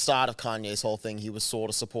at the start of Kanye's whole thing, he was sort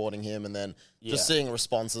of supporting him, and then just Yeah. seeing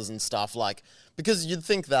responses and stuff, like, because you'd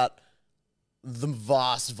think that the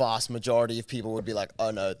vast majority of people would be like,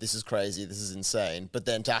 oh no, this is crazy, this is insane. But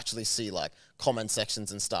then to actually see like comment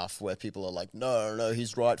sections and stuff where people are like, no,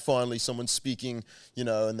 he's right, finally someone's speaking, you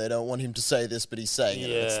know, and they don't want him to say this, but he's saying it.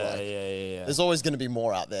 And it's like, yeah. there's always going to be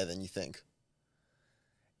more out there than you think.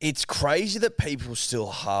 It's crazy that people still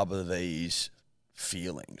harbor these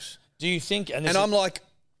feelings. Do you think? And I'm like,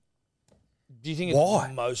 do you think why?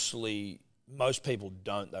 it's mostly most people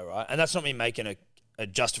don't though, right? And that's not me making a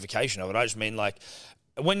justification of it. I just mean like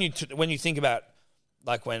when you think about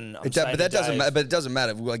like when I'm saying but that to doesn't Dave- matter. But it doesn't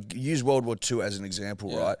matter. Like use World War II as an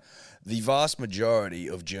example, right? The vast majority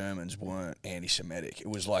of Germans weren't anti-Semitic. It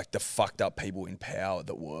was like the fucked up people in power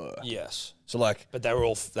that were. Yes, So like, but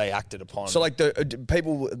they acted upon. so like the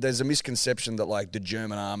people. There's a misconception that like the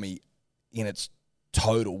German army, in its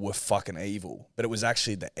total, were fucking evil, but it was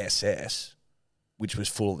actually the SS, which was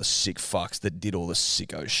full of the sick fucks that did all the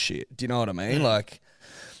sicko shit. Do you know what I mean? Like,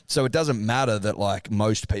 so it doesn't matter that like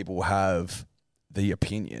most people have the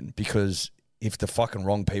opinion, because if the fucking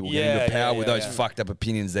wrong people get into power with those fucked up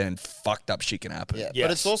opinions, then fucked up shit can happen. Yeah, Yes.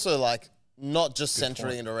 but it's also like not just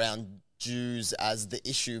centering it around Jews as the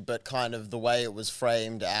issue, but kind of the way it was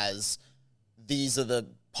framed as these are the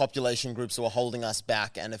population groups who are holding us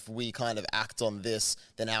back, and if we kind of act on this,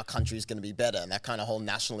 then our country is going to be better, and that kind of whole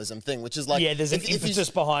nationalism thing, which is like, there's an if you-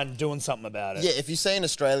 impetus behind doing something about it. yeah, if you say in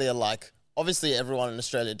Australia, like, obviously everyone in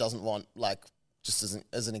Australia doesn't want, like, just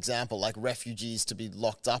as an example, like refugees to be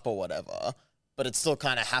locked up or whatever, but it still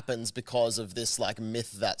kind of happens because of this like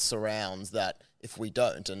myth that surrounds that if we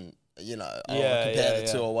don't, and you know, compare the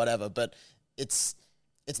two or whatever. But it's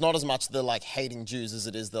not as much the like hating Jews as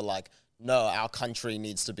it is the like, no, our country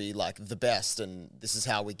needs to be like the best, and this is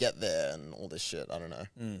how we get there, and all this shit. I don't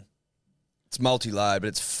know. It's multi-layered, but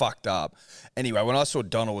it's fucked up. Anyway, when I saw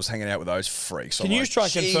Donald was hanging out with those freaks, Can I'm you like, try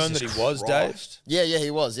and confirm Jesus that he was, Dave? Christ. Yeah, he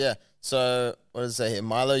was. Yeah. So what does it say here?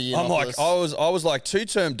 Milo Yiannopoulos. I'm like, I was like,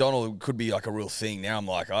 two-term Donald could be like a real thing. Now I'm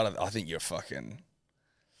like, I think you're fucking.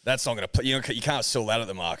 That's not going to. You can't sell that at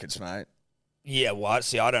the markets, mate. Yeah, well,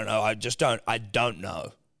 see, I don't know. I don't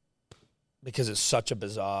know. Because it's such a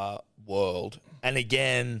bizarre world. And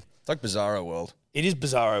again, It's like Bizarro World. it is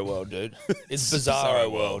Bizarro World, dude. It's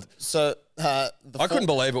Bizarro world. So I couldn't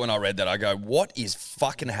believe it when I read that. I go, what is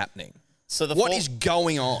fucking happening? So What is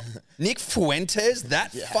going on? Nick Fuentes,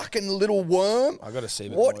 that fucking little worm. I got to see a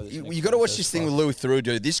bit What? more of this You Nick got to watch Fuentes this thing fuck. with Louis Theroux,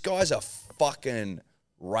 dude. This guy's a fucking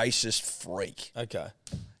racist freak. Okay.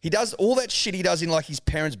 He does all that shit he does in like his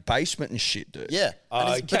parents' basement and shit, dude. Yeah. And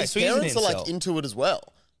Okay, but his so he's an parents are like incel. into it as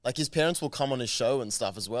well. Like his parents will come on his show and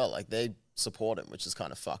stuff as well. Like they support him, which is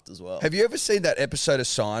kind of fucked as well. Have you ever seen that episode of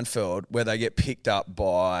Seinfeld where they get picked up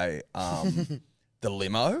by the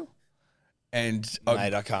limo? And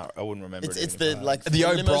Mate, I wouldn't remember it. It's even the if I- like The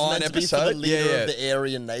limo's O'Brien meant to be for episode? the leader Yeah, yeah. of the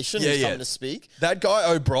Aryan nation Yeah, who's yeah. coming to speak. that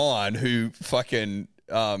guy O'Brien, who fucking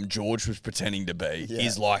George was pretending to be, Yeah.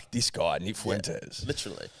 is like this guy, Nick Fuentes.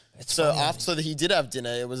 Literally. So he did have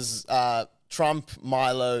dinner. It was Trump,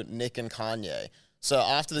 Milo, Nick, and Kanye. So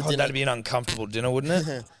after the Oh, dinner, that'd be an uncomfortable dinner, wouldn't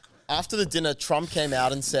it? after the dinner, Trump came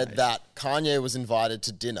out and said that Kanye was invited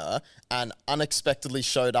to dinner and unexpectedly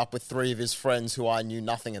showed up with 3 of his friends who I knew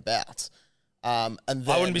nothing about. And then,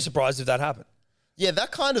 I wouldn't be surprised if that happened. Yeah,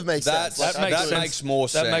 that kind of makes sense. That Like, makes sense. More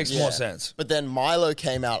sense. That makes Yeah. more sense. But then Milo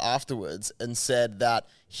came out afterwards and said that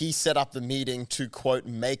he set up the meeting to, quote,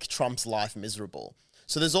 make Trump's life miserable.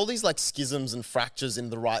 So there's all these like schisms and fractures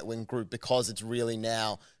in the right-wing group because it's really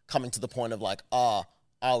now coming to the point of like, are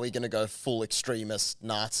we going to go full extremist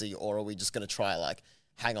Nazi, or are we just going to try like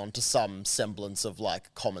hang on to some semblance of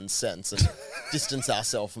like common sense and distance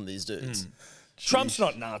ourselves from these dudes? Trump's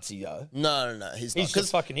not Nazi, though. No, he's not. He's just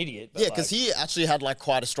a fucking idiot. but Yeah, because like- he actually had like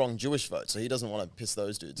quite a strong Jewish vote, so he doesn't want to piss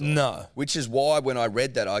those dudes off. No. Which is why when I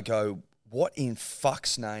read that, I go, what in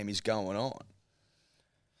fuck's name is going on?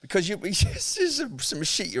 Because it's just some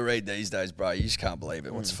shit you read these days, bro. You just can't believe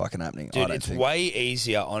it. What's fucking happening? I Dude, don't it's think. way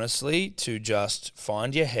easier, honestly, to just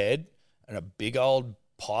find your head and a big old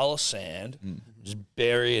pile of sand, just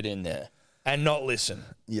bury it in there and not listen.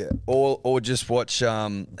 Yeah, or just watch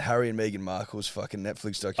Harry and Meghan Markle's fucking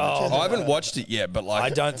Netflix documentary. Oh, I haven't watched it yet, but like I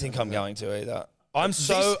don't think I'm going to either. I'm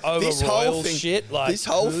so This- over this whole royal thing- shit. Like, this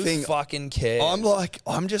whole who thing- fucking cares?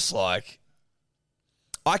 I'm just like,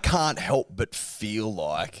 I can't help but feel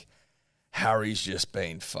like Harry's just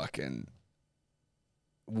been fucking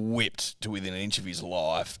whipped to within an inch of his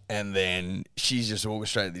life, and then she's just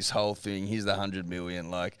orchestrated this whole thing. Here's the 100 million.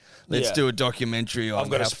 Like, let's Yeah. do a documentary on I've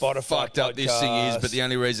got a how Spotify fucked up this thing is. podcast. But the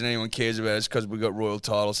only reason anyone cares about it is because we got royal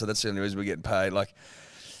titles, so that's the only reason we're getting paid. Like,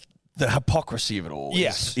 the hypocrisy of it all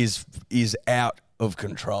Yes. is out of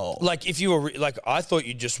control. Like, if you were like, I thought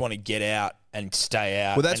you'd just want to get out and stay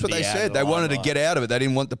out. Well, that's and what be they out of said. the They wanted to limelight. get out of it. They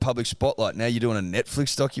didn't want the public spotlight. Now you're doing a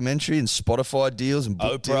Netflix documentary and Spotify deals and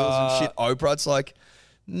book deals Oprah. and shit. Oprah, it's like,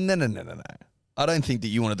 no. I don't think that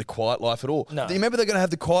you wanted the quiet life at all. No. Do you remember they're going to have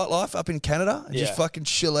the quiet life up in Canada and just Yeah. fucking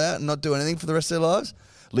chill out and not do anything for the rest of their lives?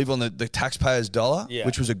 Live on the taxpayer's dollar, Yeah.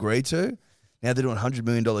 which was agreed to. Now they're doing $100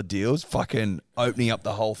 million deals, fucking opening up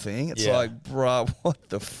the whole thing. It's Yeah. like, bruh, what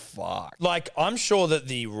the fuck? Like, I'm sure that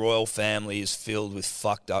the royal family is filled with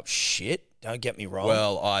fucked up shit. Don't get me wrong.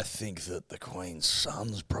 Well, I think that the Queen's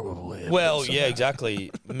son's probably. Well, yeah, exactly.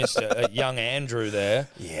 Mr. Young Andrew there.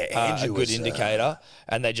 Yeah, a Andrew good was, indicator.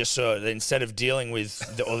 And they just sort of, instead of dealing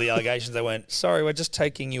with all the allegations, they went, sorry, we're just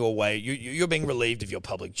taking you away. You're being relieved of your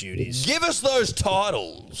public duties. Give us those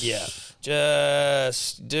titles. Yeah.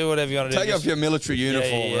 Just do whatever you want to do. Take off your military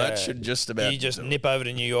uniform. yeah. That should just about. You just nip over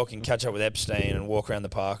to New York and catch up with Epstein and walk around the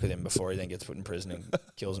park with him before he then gets put in prison and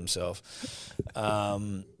kills himself.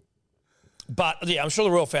 But yeah, I'm sure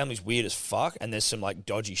the royal family's weird as fuck, and there's some like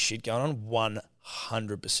dodgy shit going on,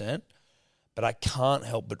 100%. But I can't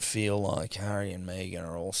help but feel like Harry and Meghan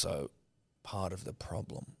are also part of the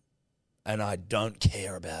problem, and I don't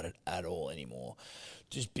care about it at all anymore.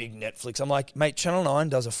 Just big Netflix. I'm like, mate, Channel 9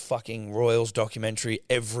 does a fucking Royals documentary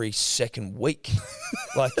every second week.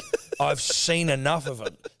 Like, I've seen enough of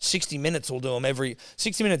it. 60 Minutes will do them every...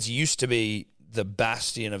 60 Minutes used to be the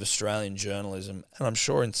bastion of Australian journalism, and I'm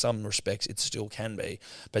sure in some respects it still can be.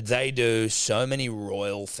 But they do so many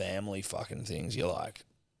royal family fucking things. You're like,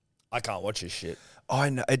 I can't watch this shit. I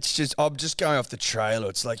know. It's just. I'm just going off the trailer.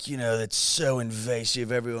 It's like, that's so invasive.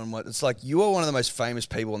 Everyone. It's like you are one of the most famous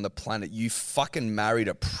people on the planet. You fucking married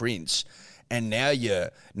a prince, and now you're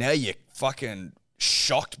fucking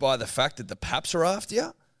shocked by the fact that the paps are after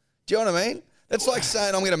you. Do you know what I mean? That's like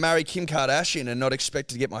saying I'm going to marry Kim Kardashian and not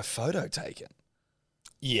expect to get my photo taken.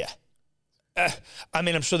 Yeah. I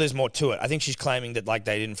mean, I'm sure there's more to it. I think she's claiming that, like,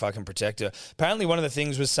 they didn't fucking protect her. Apparently, one of the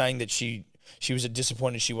things was saying that she was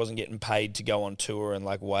disappointed she wasn't getting paid to go on tour and,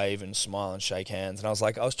 like, wave and smile and shake hands. And I was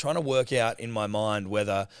like, I was trying to work out in my mind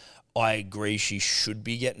whether I agree she should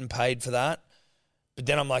be getting paid for that. But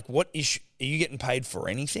then I'm like, are you getting paid for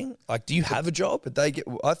anything? Like, do you have a job? But they get.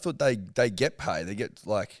 I thought they get paid. They get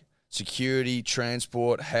like security,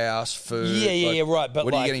 transport, house, food. Yeah, right. But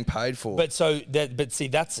what are you like- getting paid for? But see,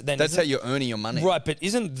 that's how you're earning your money. Right, but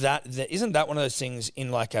isn't that one of those things in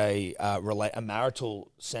like a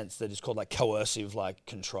marital sense that is called like coercive like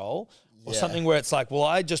control or something where it's like, well,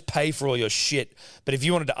 I just pay for all your shit, but if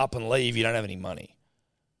you wanted to up and leave, you don't have any money.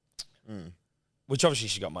 Which obviously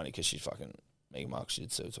she got money because she's fucking Meghan Markle, she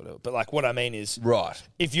did suits, whatever. But like what I mean is, Right.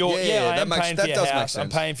 if you're, I am paying for your house, I'm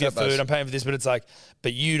paying for your That makes- food, I'm paying for this, but it's like,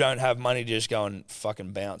 but you don't have money to just go and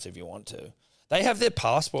fucking bounce if you want to. They have their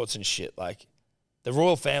passports and shit. Like the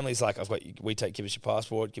royal family's like, give us your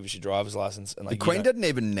passport, give us your driver's license, and like The Queen didn't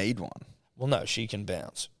even need one. Well, no, she can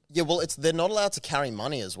bounce. Yeah, well, they're not allowed to carry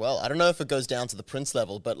money as well. I don't know if it goes down to the prince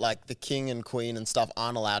level, but like the king and queen and stuff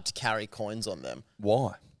aren't allowed to carry coins on them.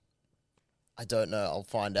 Why? I don't know. I'll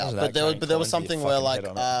find out. Wasn't But that there was carrying coins something with where your like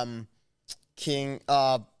fucking head on King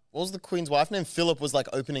what was the queen's wife name? Philip was like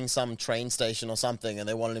opening some train station or something, and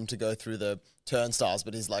they wanted him to go through the turnstiles,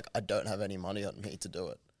 but he's like, I don't have any money on me to do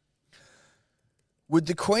it. Would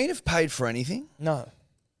the Queen have paid for anything? No.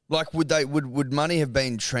 Like, would money have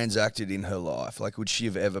been transacted in her life? Like, would she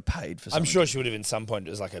have ever paid for something? I'm sure she would have in some point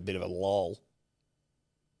as like a bit of a lol.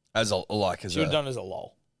 As She would have done it as a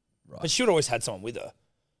lol. Right. But she would have always had someone with her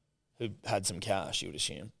who had some cash, you would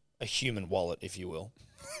assume. A human wallet, if you will.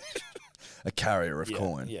 a carrier of Yeah,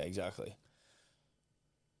 coin. Yeah, exactly.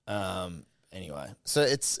 Anyway. So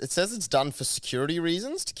it says it's done for security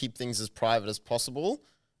reasons to keep things as private as possible.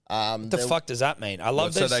 What the fuck does that mean? I love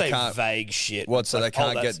What, so they they say can't- vague shit. What? It's So like, they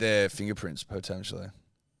can't that's- get their fingerprints potentially.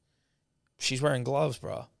 She's wearing gloves,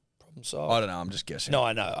 bro. Problem solved. I don't know. I'm just guessing. No,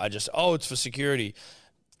 I know. It's for security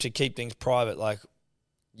to keep things private. Like,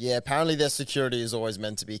 Yeah, apparently their security is always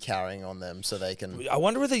meant to be carrying on them so they can. I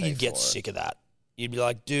wonder whether you'd for get it. sick of that. You'd be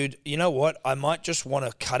like, dude, you know what? I might just want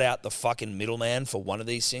to cut out the fucking middleman for one of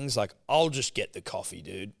these things. Like, I'll just get the coffee,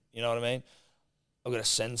 dude. You know what I mean? I've got to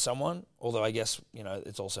send someone. Although I guess,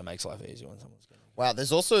 it also makes life easier when someone's getting it. Wow,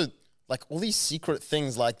 there's also like all these secret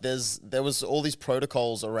things. Like there was all these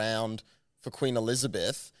protocols around for Queen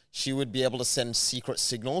Elizabeth. She would be able to send secret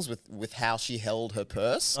signals with how she held her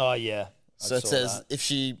purse. Oh, yeah. So it says if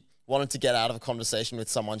she wanted to get out of a conversation with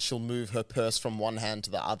someone, she'll move her purse from one hand to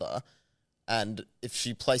the other. And if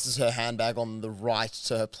she places her handbag on the right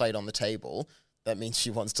to her plate on the table, that means she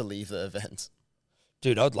wants to leave the event.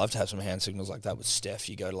 Dude, I'd love to have some hand signals like that with Steph.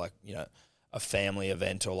 You go to like, a family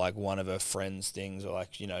event or like one of her friends' things or like,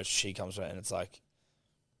 she comes around and it's like,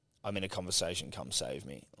 I'm in a conversation, come save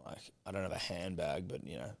me. Like, I don't have a handbag, but,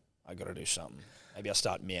 I got to do something. Maybe I'll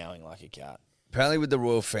start meowing like a cat. Apparently, with the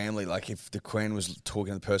royal family, like if the Queen was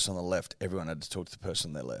talking to the person on the left, everyone had to talk to the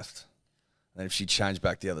person on their left. And if she changed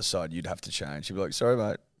back the other side, you'd have to change. She'd be like, "Sorry,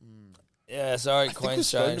 mate." Yeah, sorry, I think we've Queen's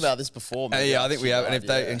spoken changed. about this before. Yeah, I think we have. And if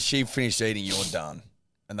they and she finished eating, you're done.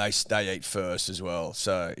 And they eat first as well.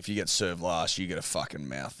 So if you get served last, you got to fucking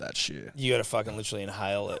mouth that shit. You got to fucking literally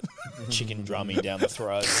inhale it. Chicken drummy down the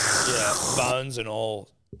throat. Yeah, bones and all.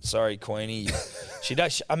 Sorry, Queenie. She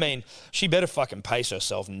does. I mean, she better fucking pace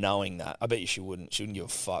herself knowing that. I bet you she wouldn't. She wouldn't give a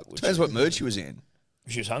fuck. Would Depends she? what mood she was in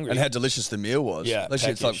She was hungry. and how delicious the meal was. Yeah, Unless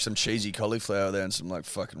it's like peckish. some cheesy cauliflower there and some like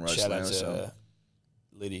fucking roast Shout lamb out or to something.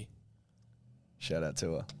 Liddy. Shout out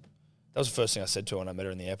to her. That was the first thing I said to her when I met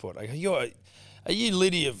her in the airport. I go, are you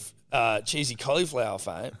Liddy of cheesy cauliflower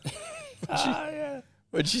fame? Yeah.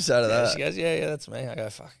 What'd she say to Yeah, that? she goes, yeah, that's me. I go,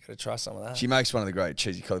 fuck, gotta try some of that. She makes one of the great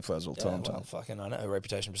cheesy cauliflowers of all yeah, time. well, Tom. fucking, I know her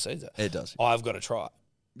reputation precedes her. It does. I've got to try it.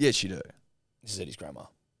 Yes, you do. This is Eddie's grandma,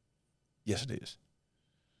 Yes, it is.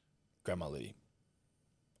 Grandma Liddy.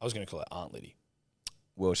 I was going to call her Aunt Liddy.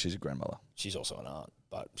 Well, she's a grandmother. She's also an aunt,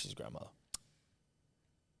 but she's a grandmother.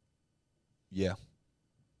 Yeah.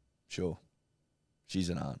 Sure. She's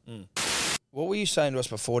an aunt. What were you saying to us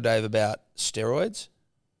before, Dave, about steroids?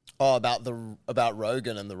 Oh, about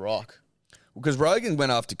Rogan and The Rock. Because Rogan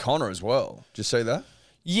went after Connor as well. Did you see that?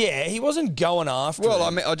 Yeah, he wasn't going after Well, him. I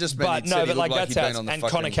mean, I just meant but he said he but like looked like that's he'd how been on the and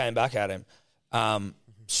fucking- Connor came back at him.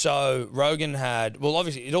 So Rogan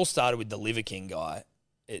obviously it all started with the Liver King guy.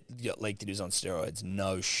 It got leaked that he was on steroids.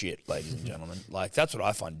 No shit, ladies and gentlemen. Like that's what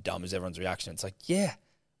I find dumb is everyone's reaction. It's like, yeah,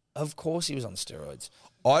 of course he was on steroids.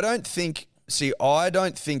 I don't think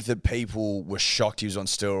that people were shocked he was on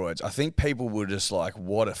steroids. I think people were just like,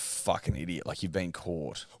 what a fucking idiot. Like, you've been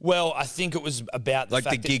caught. Well, I think it was about the Like,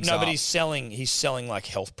 fact the that gig's no, but up. he's selling like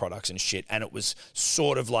health products and shit, and it was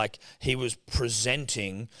sort of like he was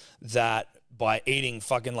presenting that by eating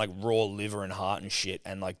fucking like raw liver and heart and shit,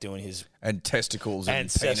 and like doing his And testicles and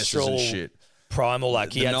ancestral penises and shit. primal,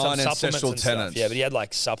 like he The had some 9 supplements ancestral and stuff. tenets. Yeah, but he had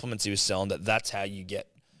like supplements he was selling that's how you get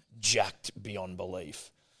jacked beyond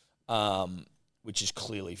belief, which is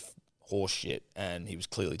clearly horse shit, and he was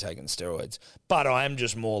clearly taking steroids. But I am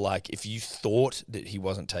just more like, if you thought that he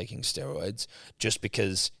wasn't taking steroids just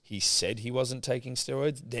because he said he wasn't taking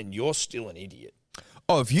steroids, then you're still an idiot.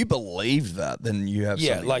 Oh, if you believe that, then you have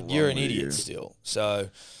Yeah, something like you're wrong an with idiot you. still. So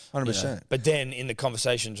 100%. But then in the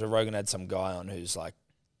conversations where Rogan had some guy on who's like,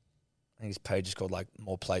 I think his page is called like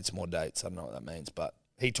More Plates, More Dates. I don't know what that means, but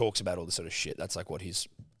he talks about all this sort of shit. That's like what his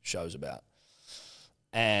show's about.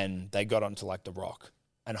 And they got onto like The Rock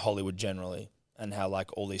and Hollywood generally, and how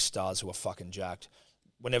like all these stars who are fucking jacked,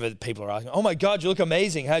 whenever people are asking, oh my God, you look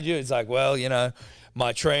amazing, how'd you? It's like, well, you know,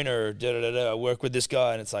 my trainer, I work with this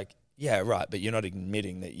guy. And it's like, yeah, right, but you're not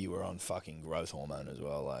admitting that you were on fucking growth hormone as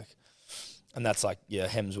well. Like, and that's like, yeah,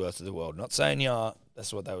 Hemsworth of the world. Not saying you are.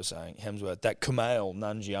 That's what they were saying. Hemsworth, that Kumail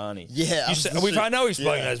Nanjiani. Yeah, I know we've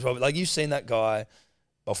spoken those problems. Like, you've seen that guy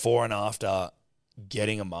before and after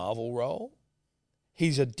getting a Marvel role.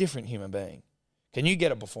 He's a different human being. Can you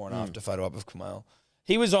get a before and after photo up of Kumail?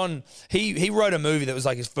 He was on. He wrote a movie that was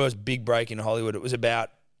like his first big break in Hollywood. It was about,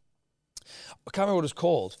 I can't remember what it was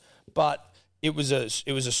called, but it was a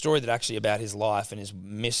story that actually about his life, and his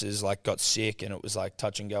missus like got sick, and it was like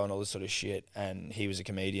touch and go and all this sort of shit. And he was a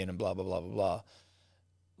comedian and blah blah blah blah blah.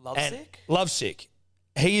 Lovesick.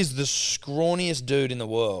 He is the scrawniest dude in the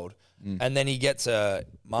world, and then he gets a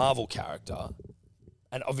Marvel character,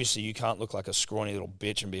 and obviously you can't look like a scrawny little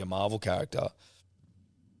bitch and be a Marvel character.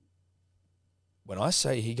 When I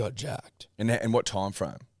say he got jacked, And what time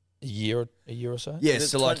frame? a year or so. Yeah, Is it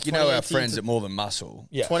so like, you know our 2018 friends to- at More Than Muscle.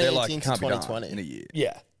 Yeah. They're like, 2018 to can't be done 2020. in a year.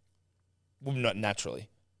 Yeah. Well, not naturally.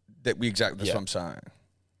 That's Yeah. what I'm saying.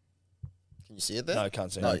 Can you see it there? No, I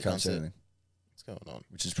can't see. No, it. you can't see it. anything, What's going on?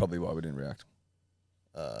 which is probably why we didn't react,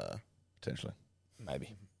 potentially.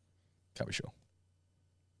 Maybe. Can't be sure.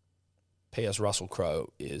 P.S. Russell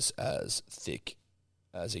Crowe is as thick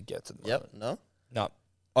as it gets at the Yep. moment. No. No.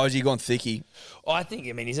 Oh, has he gone thicky? I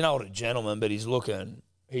mean, he's an older gentleman, but he's looking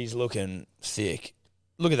thick.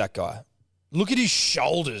 Look at that guy. Look at his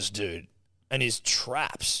shoulders, dude, and his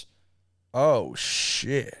traps. Oh,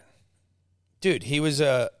 shit. Dude, he was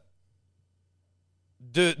the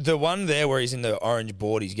one there where he's in the orange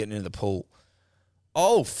board, he's getting into the pool.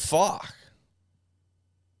 Oh, fuck.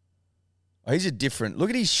 Oh, he's a different. Look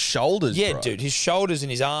at his shoulders, Yeah, bro. dude, his shoulders and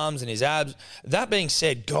his arms and his abs. That being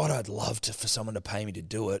said, God, I'd love for someone to pay me to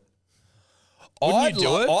do it. Wouldn't you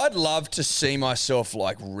do it? I'd love to see myself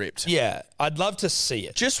like ripped. Yeah, I'd love to see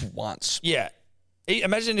it. Just once. Yeah.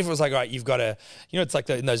 Imagine if it was like, all right, you've got to, it's like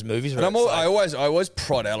in those movies where And it's like, I always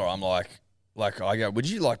prod Ella. I'm like I go, would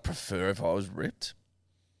you like prefer if I was ripped?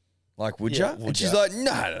 Like, would Yeah, ya? would And she's ya? like,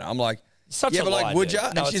 no. I'm like, Such yeah, a but lie, like, would dude. ya? No,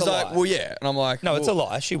 And it's she's a like, lie. well, yeah. And I'm like, no, it's a well-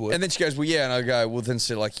 lie. She would. And then she goes, well, yeah. And I go, well, then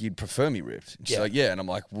so like you'd prefer me ripped. And she's Yeah. like, yeah. And I'm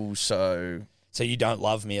like, well, so So you don't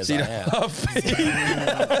love me as you I don't am. love me.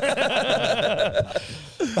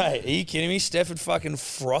 Hey, are you kidding me? Steph would fucking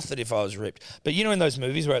froth it if I was ripped. But in those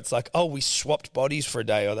movies where it's like, oh, we swapped bodies for a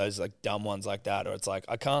day, or those like dumb ones like that, or it's like,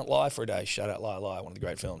 I can't lie for a day. Shut up, lie, lie. One of the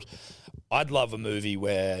great films. I'd love a movie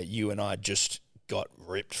where you and I just got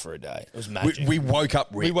ripped for a day. It was magic. we woke up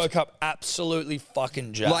ripped. We woke up absolutely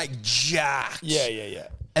fucking jacked. like jacked. yeah.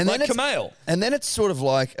 And like then it's, Kumail. and then it's sort of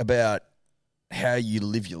like about how you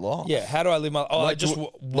live your life. Yeah, how do I live my? Oh, I Like, just like-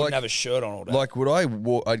 wouldn't have a shirt on all day. Like, would I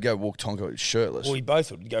walk? I'd go walk Tonka shirtless. well, we both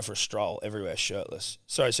would go for a stroll everywhere shirtless.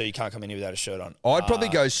 Sorry, so you can't come in here without a shirt on. I'd probably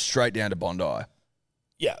go straight down to Bondi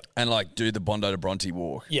Yeah, and like do the Bondi to Bronte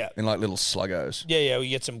walk. Yeah. In like little sluggos. yeah. We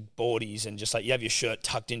get some boardies and just like you have your shirt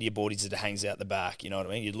tucked into your boardies as it hangs out the back. You know what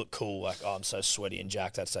I mean? You'd look cool. Like, oh, I'm so sweaty and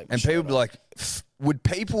jacked. I'd take my And shirt people would be off. like,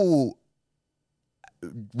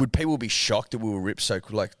 would people be shocked that we were ripped so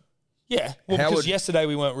like? yeah. Well, how because would- yesterday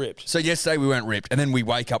we weren't ripped. So yesterday we weren't ripped, and then we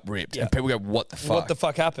wake up ripped, Yeah. and people go, "What the fuck? What the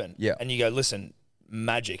fuck happened? Yeah. And you go, listen,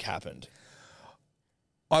 magic happened.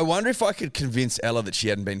 I wonder if I could convince Ella that she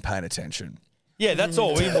hadn't been paying attention. Yeah, that's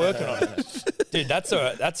all. We've been working on it. Dude,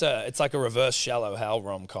 it's like a reverse Shallow Hal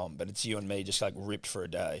rom-com, but it's you and me just like ripped for a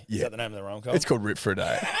day. Is Yeah. that the name of the rom-com? It's called Rip for a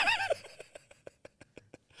Day.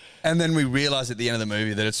 And then we realise at the end of the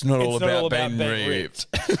movie that it's not all It's not all about about being being ripped.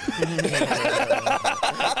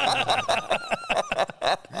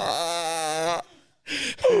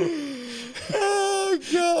 Oh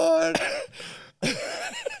God!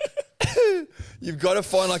 You've got to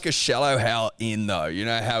find like a shallow Hal in though. You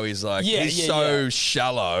know how he's like he's so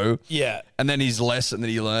shallow, Yeah. and then his lesson that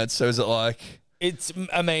he learned. So is it like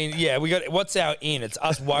I mean, yeah, we got, what's our in? It's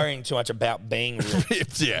us worrying too much about being ripped.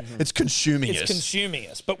 ripped? Yeah, it's consuming It's us. consuming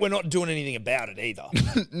us, but we're not doing anything about it either.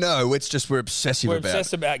 No, it's just we're obsessive We're about.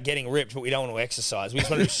 obsessed about getting ripped, but we don't want to exercise. We just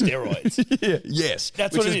want to do steroids. Yeah, yes,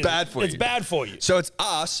 That's which what it is bad for you. It's bad for you. So it's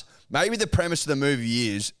us maybe the premise of the movie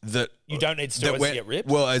is that You don't need steroids to get ripped?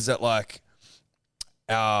 Well, is that like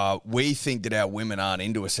we think that our women aren't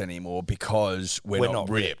into us anymore because we're not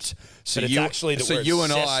ripped. So But it's actually that we're you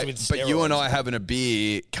and obsessed I, with but you and steroids. I having a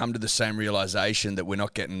beer come to the same realization that we're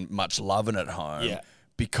not getting much loving at home Yeah.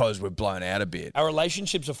 because we're blown out a bit. Our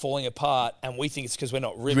relationships are falling apart, and we think it's because we're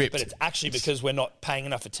not ripped, but it's actually because we're not paying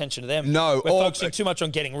enough attention to them. No, we're or- focusing too much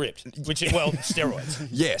on getting ripped, which is, well, steroids.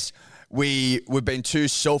 Yes. We've been too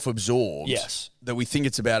self-absorbed Yes. that we think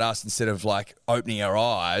it's about us instead of like opening our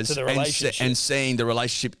eyes To the and relationship. and seeing the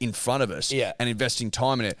relationship in front of us Yeah. and investing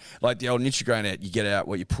time in it. Like the old Nietzsche grain out, you get out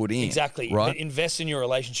what you put in. Exactly. Right? But invest in your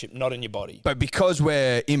relationship, not in your body. But because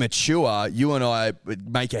we're immature, you and I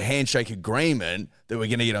would make a handshake agreement that we're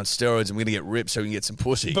going to get on steroids and we're going to get ripped so we can get some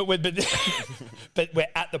pussy. But but we're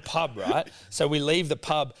at the pub, right? So we leave the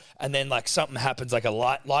pub, and then like something happens, like a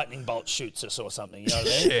lightning bolt shoots us or something. You know what I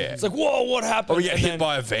mean? Yeah. It's like, whoa, what happened? Or we get And hit then-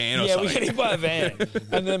 by a van or yeah, something. we get hit by a van,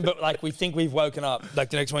 and then but like we think we've woken up. Like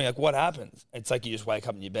the next morning, like what happens? It's like you just wake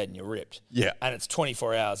up in your bed and you're ripped. Yeah. And it's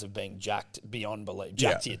 24 hours of being jacked beyond belief,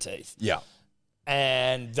 jacked to your teeth, yeah.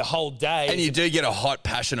 and the whole day. And you do get a hot,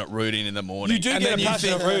 passionate rooting in the morning. You do and get then a you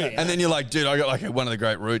passionate rooting. And then you're like, dude, I got like one of the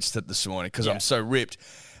great roots this morning because Yeah. I'm so ripped.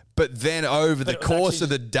 But then over the it was course actually- of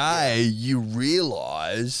the day, you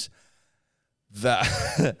realize that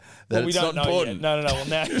Well, we it's don't not know important. yet. No. Well,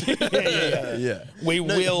 now, yeah. Yeah. We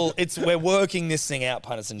will. We're working this thing out,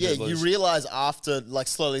 punters and Yeah, dribblers. you realize after, like,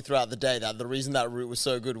 slowly throughout the day that the reason that route was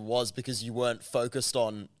so good was because you weren't focused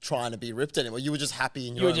on trying to be ripped anymore. You were just happy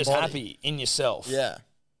in your You were own just body. happy in yourself. Yeah.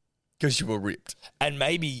 Because you were ripped. And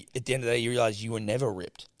maybe at the end of the day, you realize you were never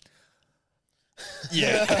ripped.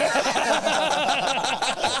 Yeah.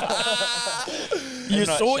 You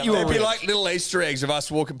thought you were It'd be ripped. like little Easter eggs of us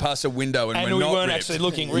walking past a window and, and we're we not weren't ripped. actually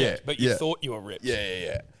looking ripped, Yeah, but you yeah. thought you were ripped.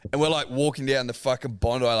 Yeah. And we're like walking down the fucking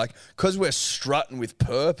Bondi, like, because we're strutting with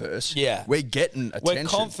purpose, Yeah. we're getting attention. We're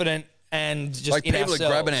confident and just Like, in people ourselves. are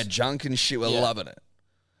grabbing our junk and shit, we're Yeah. loving it.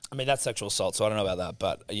 I mean, that's sexual assault, so I don't know about that,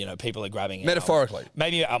 but, you know, people are grabbing Metaphorically.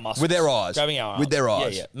 maybe our muscles. With their eyes. Grabbing our arms. With their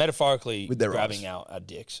eyes. Yeah. Metaphorically With their grabbing eyes. our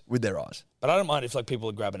dicks. With their eyes. But I don't mind if, like, people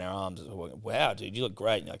are grabbing our arms. Wow, dude, you look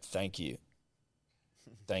great. And you're like, thank you.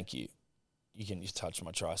 Thank you. You can just touch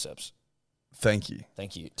my triceps. Thank you.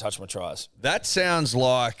 Thank you. Touch my tries. That sounds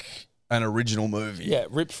like an original movie. Yeah,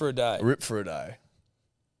 ripped for a day. Rip for a day.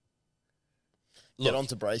 Get on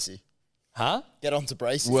to Bracey. Huh? Get on to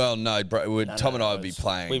Bracey. Well, no, bro, Tom and I would be it's-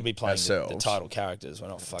 playing We'd be playing ourselves. the title characters. We're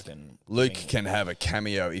not fucking. Luke doing- can have a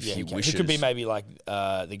cameo if Yeah, he can. wishes. He could be maybe like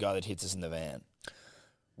the guy that hits us in the van.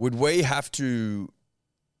 Would we have to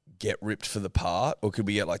get ripped for the part, or could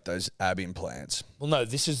we get like those ab implants? Well, no,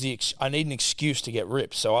 this is I need an excuse to get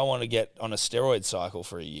ripped. So I want to get on a steroid cycle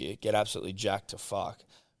for a year, get absolutely jacked to fuck.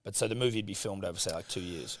 But so the movie would be filmed over, say, like 2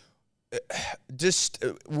 years. Just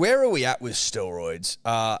where are we at with steroids?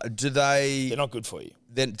 Do they? They're not good for you.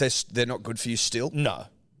 They're not good for you still. No,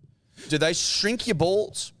 Do they shrink your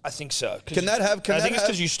balls? I think so. Can that have? Can I that think it's have-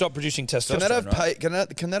 because you stop producing testosterone. Can that have? right?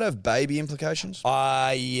 Can that have baby implications?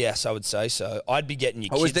 Yes, I would say so. I'd be getting your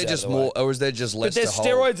kids Or is there out just of the way. more? Or is there just less? But there's to hold?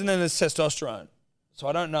 steroids and then there's testosterone. So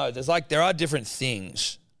I don't know. There are different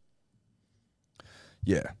things.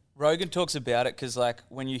 Yeah. Rogan talks about it because, like,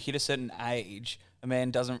 when you hit a certain age, a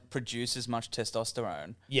man doesn't produce as much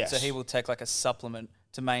testosterone. Yes. So he will take, like, a supplement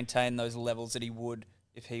to maintain those levels that he would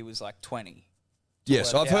if he was, like, 20.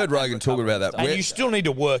 Yes, work I've heard out Rogan and talking recover about that. and And We're- you still need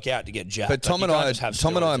to work out to get jacked. But Tom Like, and you I, can't just have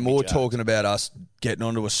Tom and I steroids are and be more jacked. talking about us getting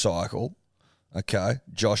onto a cycle. Okay,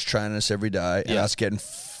 Josh training us every day, and Yeah. us getting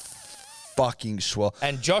fucking swell.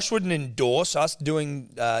 And Josh wouldn't endorse us doing,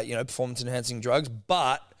 performance enhancing drugs,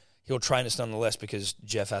 but he'll train us nonetheless because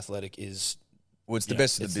Jeff Athletic is. Well, it's the Yeah,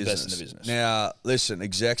 best of it's the the best business. in the business. Now, listen,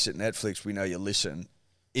 execs at Netflix, we know you listen.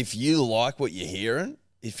 If you like what you're hearing,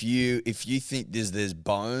 if you think there's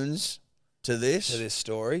bones to this, To this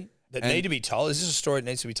story that And- need to be told. Is this a story that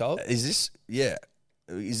needs to be told? is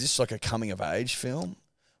this like a coming of age film?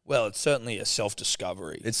 Well, it's certainly a self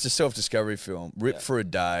discovery. It's the self-discovery film. Ripped for a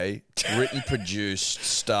Day, written, produced,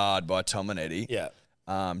 starred by Tom and Eddie. Yeah.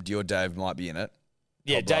 Dior Dave might be in it.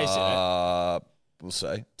 Yeah, Dave's in it. We'll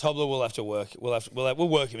see. Tobler will have to work. We'll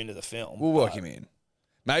work him into the film. We'll work him in.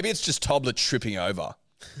 Maybe it's just Tobler tripping over.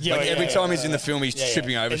 Yeah, Like yeah, every yeah, time yeah, he's in the film, he's yeah,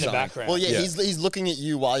 tripping over in the something. background. Well, yeah, Yeah. he's looking at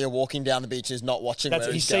you while you're walking down the beach. He's not watching That's where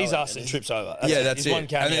he he's sees going, us and he's- trips over. Yeah, that's his it. One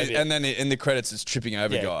cameo bit. And then in the credits, it's tripping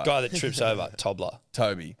over yeah, guy. that trips over. Tobler.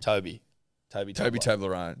 Toby Toby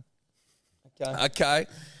Toblerone. Okay. Okay.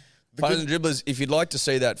 Punters and Dribblers, if you'd like to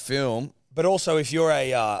see that film, But also, if you're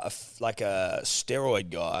a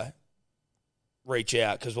steroid guy, reach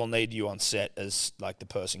out because we'll need you on set as like the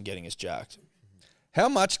person getting us jacked. How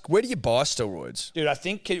much? Where do you buy steroids? Dude, I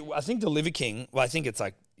think the Liver King. Well, I think it's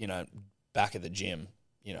like back of the gym,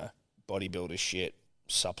 bodybuilder shit,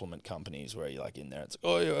 supplement companies where you're like in there. It's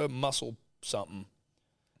like, oh yeah, muscle something.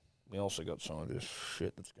 We also got some of this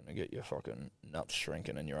shit that's gonna get your fucking nuts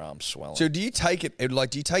shrinking and your arms swelling. So do you take it?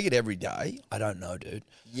 Like, do you take it every day? I don't know, dude.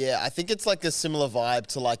 Yeah, I think it's like a similar vibe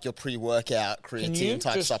to like your pre-workout creatine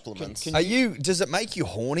type supplements. Does it make you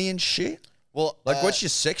horny and shit? Well, Like, what's your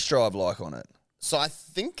sex drive like on it? So I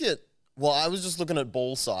think well, I was just looking at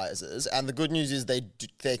ball sizes, and the good news is they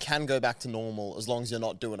can go back to normal as long as you're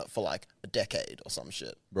not doing it for like a decade or some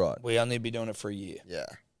shit. Right. We only be doing it for a year, Yeah.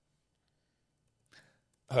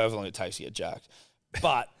 however long it takes to get jacked.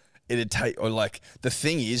 But It'd take, or like, the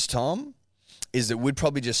thing is, Tom, is that we'd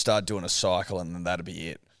probably just start doing a cycle and then that'd be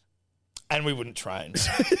it. and we wouldn't train.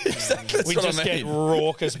 That's We what just I get mean.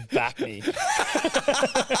 raucous back knee.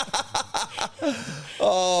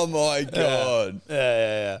 Oh my god.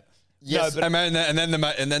 Yeah. Yes, No, but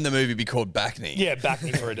And then the movie would be called Back Knee. yeah, back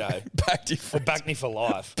knee for a day. Back Knee. Or back knee for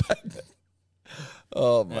life.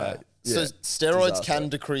 Oh mate. So Yeah. steroids Disaster. can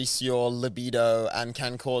decrease your libido and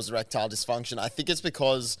can cause erectile dysfunction. I think it's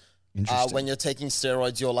because when you're taking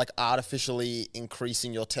steroids, you're like artificially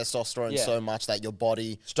increasing your testosterone Yeah. so much that your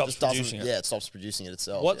body Stops just doesn't. producing it. Yeah, it stops producing it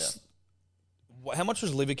itself. How much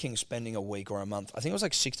was Liver King spending a week or a month? I think it was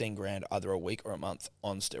like 16 grand either a week or a month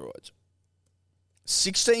on steroids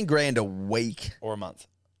 16 grand a week. or a month.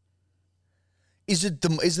 Is it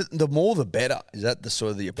the more the better? Is that the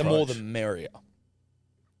sort of the The approach? more the merrier.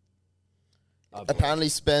 Apparently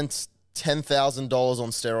spent $10,000 on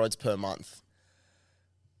steroids per month.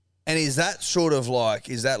 And is that sort of like,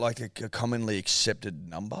 a commonly accepted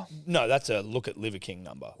number? No, that's a look at Liver King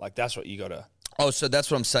number. Like that's what you got to. Oh, so that's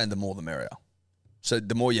what I'm saying, the more the merrier. So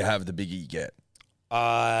the more you have, the bigger you get.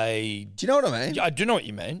 I Do you know what I mean? do know what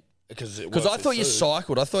you mean because Because I thought you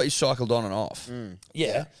cycled. I thought you cycled on and off.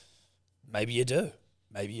 Yeah, maybe you do,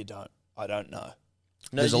 maybe you don't. I don't know.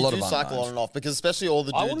 No, There's a you lot do of cycle unknowns. on and off because especially all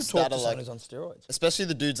the I want dudes to talk that to are someone like, who's on steroids. especially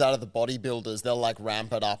the dudes out of the bodybuilders, they'll like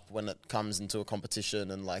ramp it up when it comes into a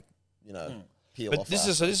competition and like peel But off. this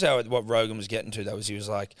after. is how what Rogan was getting to. Though was he was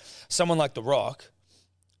like someone like The Rock,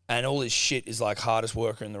 and all his shit is like hardest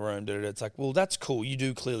worker in the room. It's like, well, that's cool. You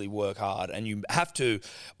do clearly work hard, and you have to.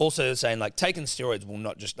 Also saying like taking steroids will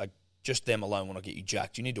not just them alone will not get you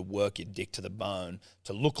jacked. You need to work your dick to the bone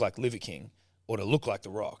to look like Liver King or to look like The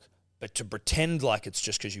Rock. But to pretend like it's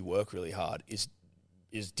just because you work really hard is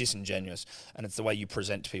disingenuous, and it's the way you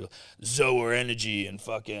present to people. Zoa Energy and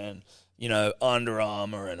fucking Under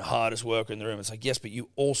Armour and hardest worker in the room. It's like, yes, but you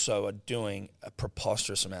also are doing a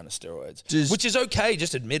preposterous amount of steroids, which is okay.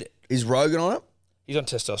 Just admit it. Is Rogan on it? He's on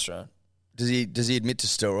testosterone. Does he admit to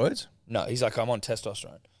steroids? No, he's like, I'm on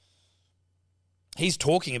testosterone. He's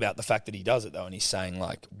talking about the fact that he does it though, and he's saying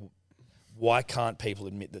like, why can't people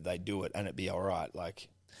admit that they do it and it be all right? Like,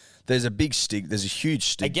 There's a big stig. There's a huge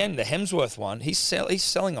stig. again, the Hemsworth one, he's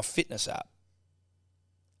selling a fitness app.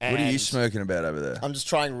 What are you And- smoking about over there? I'm just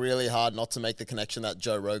trying really hard not to make the connection that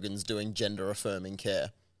Joe Rogan's doing gender affirming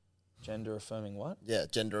care. Gender affirming what? Yeah,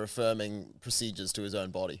 gender affirming procedures to his own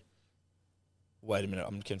body. Wait a minute,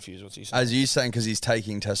 I'm confused. What's he saying? As you saying, because he's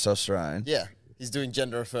taking testosterone. Yeah, he's doing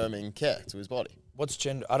gender affirming care to his body. What's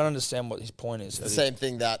gender? I don't understand what his point is. The same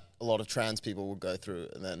thing that a lot of trans people will go through,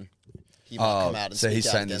 and then he might come out and so speak he's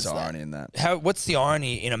out saying there's against that. irony in that. What's the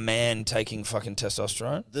irony in a man taking fucking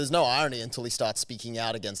testosterone? There's no irony until he starts speaking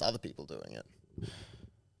out against other people doing it.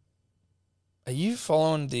 Are you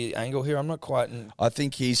following the angle here? I'm not quite. I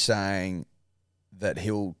think he's saying that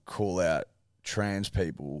he'll call out trans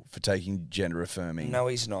people for taking gender affirming. No,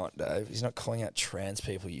 he's not, Dave. He's not calling out trans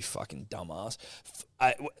people, you fucking dumbass.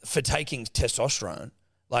 For taking testosterone.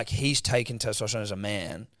 Like, he's taken testosterone as a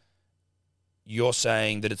man. You're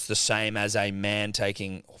saying that it's the same as a man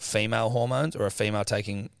taking female hormones or a female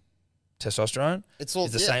taking testosterone? It's all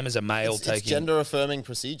the same as a male it's taking... gender affirming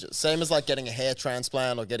procedures. Same as like getting a hair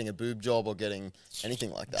transplant or getting a boob job or getting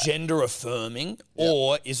anything like that. Gender affirming,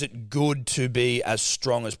 or is it good to be as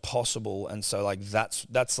strong as possible? And so, like, that's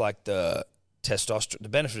like the testosterone, the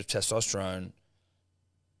benefit of testosterone.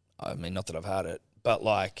 I mean, not that I've had it, but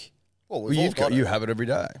like, Well, Well, we've all you've got got you it. have it every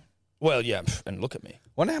day. well, yeah, and look at me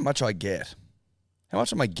Wonder how much I get. How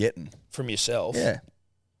much am I getting? from yourself. Yeah.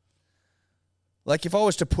 Like if I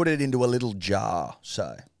was to put it into a little jar,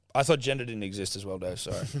 say. I thought gender didn't exist as well, Dave.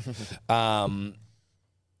 Sorry.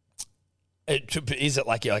 Is it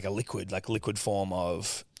like a liquid form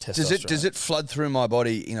of testosterone? Does it flood through my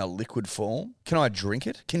body in a liquid form? Can I drink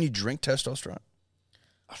it? Can you drink testosterone?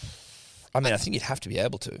 I mean, I think you'd have to be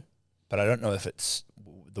able to, but I don't know if it's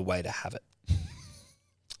the way to have it.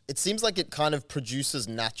 it seems like it kind of produces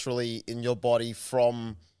naturally in your body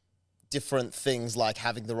from different things like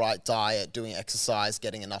having the right diet, doing exercise,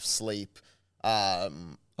 getting enough sleep. I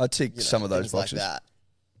tick some of those things boxes. like that.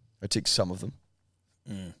 I tick some of them.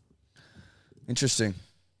 Interesting.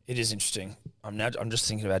 It is interesting. I'm just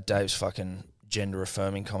thinking about Dave's fucking gender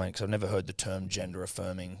affirming comment because I've never heard the term gender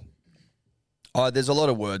affirming. There's a lot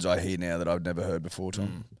of words I hear now that I've never heard before,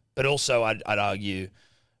 Tom. But also, I'd argue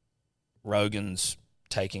Rogan's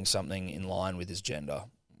taking something in line with his gender,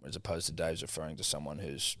 as opposed to Dave's referring to someone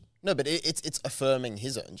who's No, but it's affirming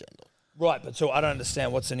his own gender. right. But so I don't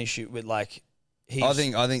understand what's an issue with like. I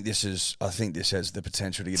think this has the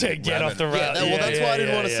potential to to get off the Yeah, route. that's why I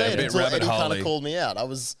didn't want to say A it bit until rabbit Eddie kind hole-y. of called me out.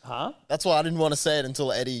 That's why I didn't want to say it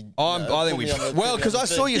until Eddie. I think we because I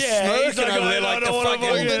saw you Yeah, he's smirking like, over there I like the don't wanna fucking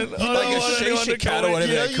fucking- I don't like a want anyone to shisha cat call or it.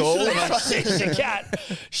 whatever You know, they're you called. should've- And I'm- Cheshire cat.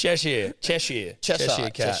 Cheshire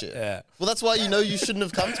cat. Cheshire. Yeah. Well, that's why you shouldn't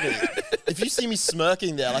have come to me. If you see me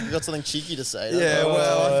smirking there, like I got something cheeky to say. Yeah,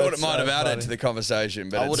 well, I thought it that's might so have added funny. to the conversation,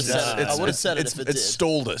 but I would've said it. I would've said it if it did. It's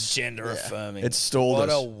stalled us. Gender affirming. It's stalled what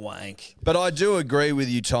us. a wank. But I do agree with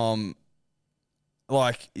you, Tom.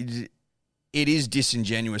 Like, it is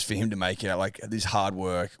disingenuous for him to make out like this hard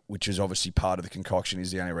work, which is obviously part of the concoction,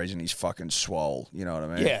 is the only reason he's fucking swole. You know what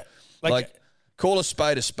I mean? Yeah. Like call a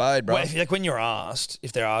spade, bro. Well, like when you're asked,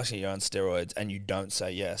 if they're asking you on steroids and you don't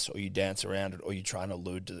say yes, or you dance around it, or you try and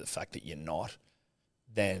allude to the fact that you're not,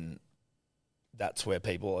 then that's where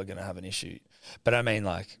people are going to have an issue. But I mean,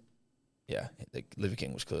 like, yeah, the Liver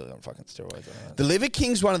King was clearly on fucking steroids. I don't know. The Liver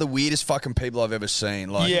King's one of the weirdest fucking people I've ever seen.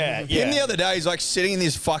 Like, Yeah, him yeah. the other day, he's like sitting in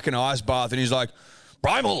this fucking ice bath and he's like,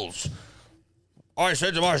 Brimals. I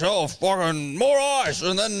said to myself, fucking more ice.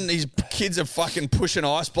 And then his kids are fucking pushing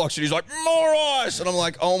ice blocks and he's like, more ice. And I'm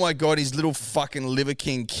like, oh my God, his little fucking Liver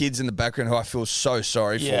King kids in the background who I feel so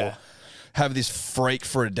sorry Yeah. for have this freak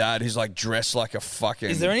for a dad who's like dressed like a fucking.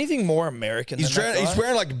 Is there anything more American He's, than that guy? he's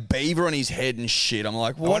wearing like beaver on his head and shit. I'm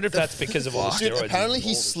like, what? I wonder if the that's because of all the Dude, steroids. apparently he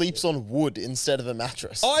involved. sleeps on wood instead of a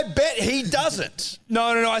mattress. I bet he doesn't.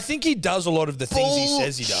 No. I think he does a lot of the things he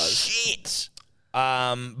says he does. Shit.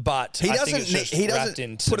 But He I doesn't. think it's just He wrapped doesn't.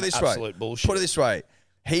 in Put it this absolute way. bullshit. Put it this way.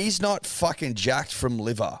 He's not fucking jacked from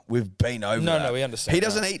liver. We've been over No, that. no, we understand He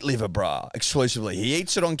doesn't that. eat liver, brah, exclusively. He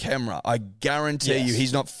eats it on camera. I guarantee Yes. you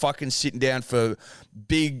he's not fucking sitting down for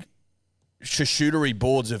big charcuterie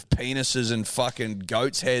boards of penises and fucking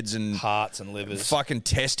goats' heads and Hearts and livers. fucking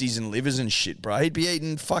testes and livers and shit, bro. He'd be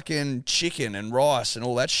eating fucking chicken and rice and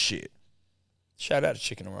all that shit. Shout out to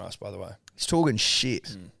Chicken and Rice, by the way. He's talking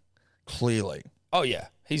shit. Clearly. Oh yeah,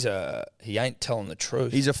 he ain't telling the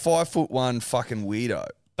truth. He's a 5'1" fucking weirdo.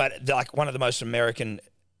 But like one of the most American,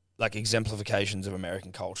 like exemplifications of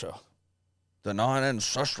American culture. The 9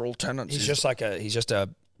 ancestral tendencies. He's just a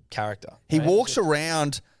character. He right? walks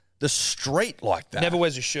around the street like that. Never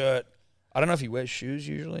wears a shirt. I don't know if he wears shoes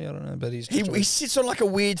usually. I don't know, but he's He, just he sits on like a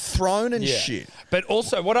weird throne and shit. But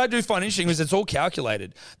also, what I do find interesting is it's all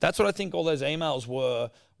calculated. That's what I think all those emails were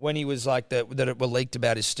when he was like that it were leaked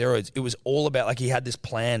about his steroids. It was all about like he had this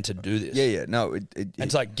plan to do this. Yeah. No,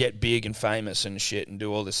 And to like get big and famous and shit and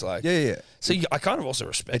do all this like. yeah. So I kind of also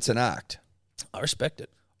respect It's an act. I respect it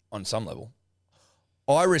on some level.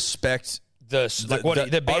 I respect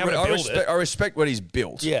The being able to build it. I respect what he's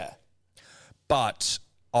built. Yeah. But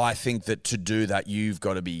I think that to do that, you've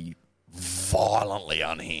got to be violently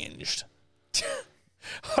unhinged.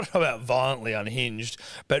 I don't know about violently unhinged,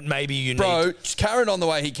 but maybe you need. Bro, carrying on the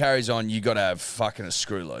way he carries on, you got to have fucking a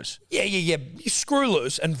screw loose. Yeah. You screw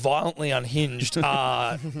loose and violently unhinged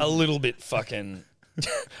are a little bit fucking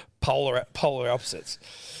polar opposites.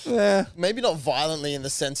 Yeah. Maybe not violently in the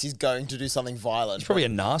sense he's going to do something violent. He's probably a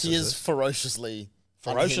but narcissist. He is ferociously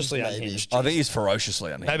Ferociously maybe. I think he's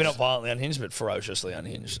ferociously unhinged. Maybe not violently unhinged, but ferociously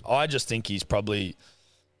unhinged. I just think he's probably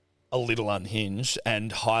a little unhinged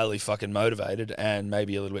and highly fucking motivated and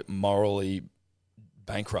maybe a little bit morally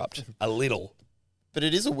bankrupt. A little. But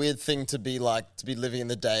it is a weird thing to be living in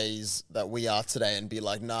the days that we are today and be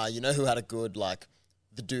like, nah, you know who had it good? Like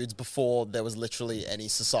the dudes before there was literally any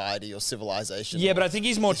society or civilization. Yeah, or but I think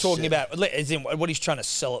he's more this talking shit. about, as in what he's trying to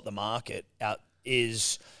sell at the market out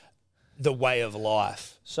is the way of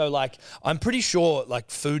life. So like, I'm pretty sure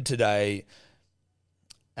like food today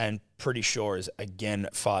and pretty sure is again,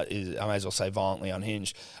 I may as well say violently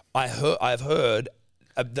unhinged. I've heard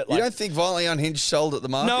that like, You don't think violently unhinged sold at the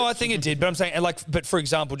market? no, I think it did, but I'm saying, and like, but for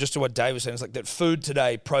example, just to what Dave was saying, it's like that food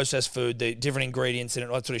today, processed food, the different ingredients in it,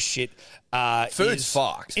 all that sort of shit. Food's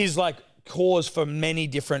fucked. Is like cause for many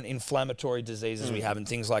different inflammatory diseases we have and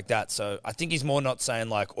things like that. So I think he's more not saying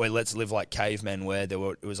like, "Oi, let's live like cavemen," where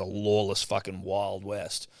it was a lawless fucking wild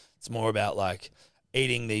west. It's more about like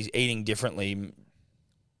eating differently,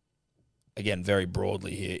 again, very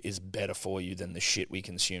broadly here, is better for you than the shit we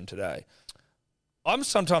consume today. I'm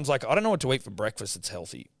sometimes like, I don't know what to eat for breakfast that's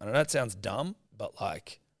healthy. I know that sounds dumb, but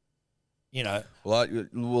like, you know. Well,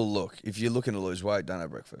 look, if you're looking to lose weight, don't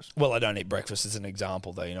have breakfast. Well, I don't eat breakfast as an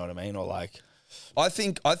example, though. You know what I mean? Or like, I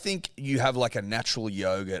think you have like a natural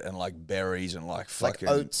yogurt and like berries and like fucking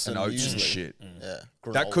oats and and oats and muesli. shit. Yeah,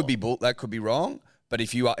 That could granola. be that could be wrong. But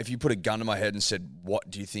if you put a gun to my head and said, "What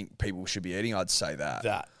do you think people should be eating?" I'd say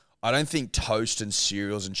that. I don't think toast and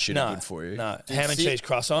cereals and shit are good for you. No, ham and cheese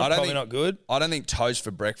croissant, probably not good. I don't think toast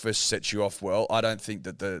for breakfast sets you off well. I don't think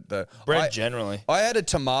that the Bread generally. I had a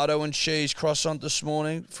tomato and cheese croissant this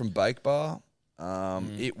morning from Bake Bar.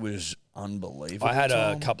 It was unbelievable. I had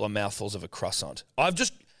a Tom. couple of mouthfuls of a croissant. I've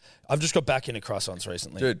just got back into croissants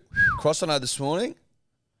recently. Dude, croissant I had this morning.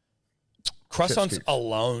 Croissants Chips.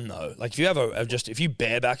 alone, though, like if you have if you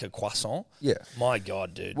bareback a croissant, Yeah. my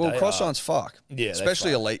God, dude. Well, they croissants fuck. Yeah, they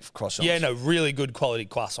especially fuck. elite croissants. Yeah, no, really good quality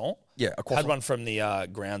croissant. Yeah, a Had croissant. one from the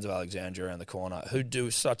grounds of Alexandria around the corner, who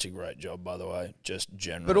do such a great job, by the way, just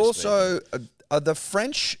generally. But also, are the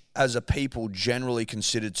French as a people generally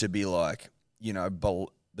considered to be like, you know,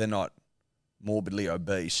 they're not morbidly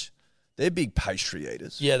obese. They're big pastry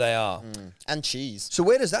eaters. Yeah, they are. And cheese. So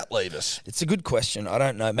where does that leave us? It's a good question. I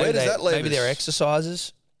don't know. Maybe Where does that leave maybe us? they're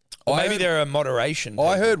exercises, or I maybe heard- they're a moderation. I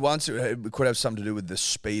people. heard once it could have something to do with the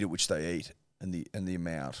speed at which they eat and the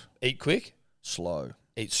amount. Eat quick, Slow.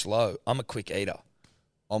 eat slow. I'm a quick eater.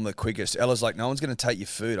 I'm the quickest. Ella's like, no one's going to take your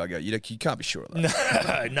food. I go, you can't be sure of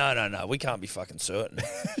that. No. We can't be fucking certain.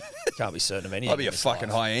 Can't be certain of anything. I'll be a in this fucking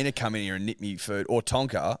life. hyena come in here and nip me food. Or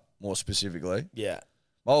Tonka, more specifically. Yeah.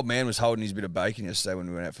 My old man was holding his bit of bacon yesterday when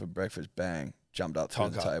we went out for breakfast. Bang. Jumped up through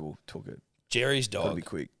the Tonka. table. Took it. Jerry's Gotta dog, be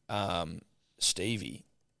quick. Stevie.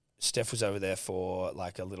 Steph was over there for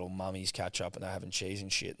like a little mummies catch up, and they're having cheese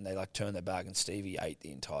and shit. And they like turned their back, and Stevie ate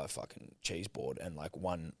the entire fucking cheese board and like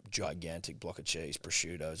one gigantic block of cheese,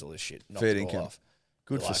 prosciuttos, all this shit. Knocked Fair it all income. off.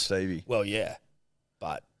 Good You're for like, Stevie. Well, yeah,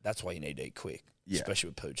 but that's why you need to eat quick, Yeah. especially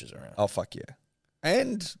with pooches around. Oh, fuck yeah.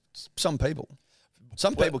 And some people.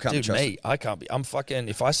 Some people can't Dude, trust me, I can't be. I'm fucking.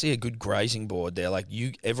 If I see a good grazing board, they're like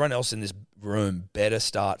you. Everyone else in this room better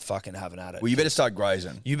start fucking having at it. Well, you better start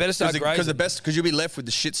grazing. You better start grazing. Because you'll be left with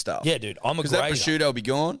the shit stuff. Yeah, dude, I'm a Because that grazer. prosciutto will be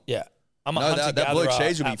gone. Yeah, I'm a No, hunter that blue gatherer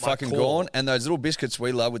cheese will be at my fucking core. gone. And those little biscuits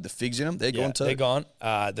we love with the figs in them, they're Yeah, gone too. they're gone.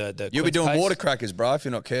 The You'll be quince doing paste, water crackers, bro, if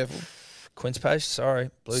you're not careful. Quince paste. Sorry,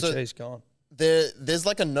 blue So- cheese gone. There's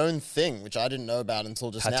like a known thing, which I didn't know about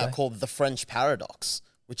until just now, Pate? called the French paradox,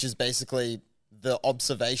 which is basically the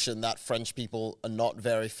observation that French people are not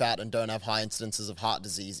very fat and don't have high incidences of heart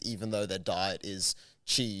disease, even though their diet is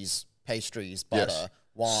cheese, pastries, butter, Yes.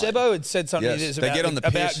 wine. Sebo had said something Yes, this they about, get on the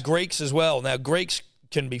about piss. Greeks as well. Now Greeks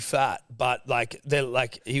can be fat, but like they're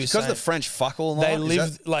like he was Because saying, the French fuck all night. they Is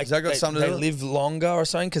live that- like has that got they, something to they do with it? live longer or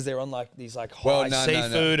something because they're on like these like high Well, no, no, no.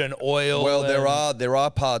 seafood and oil. Well, and, there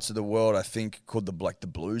are parts of the world I think called the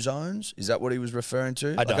blue zones. Is that what he was referring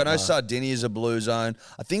to? I don't I know know. Sardinia is a blue zone.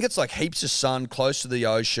 I think it's like heaps of sun, close to the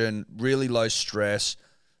ocean, really low stress,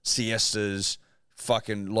 siestas,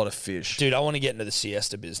 fucking lot of fish. Dude, I want to get into the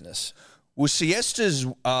siesta business. Well, siestas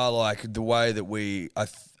are like the way that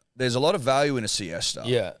there's a lot of value in a siesta.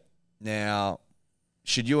 Yeah. Now,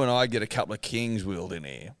 should you and I get a couple of kings wheeled in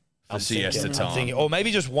here for siesta time? I'm thinking, or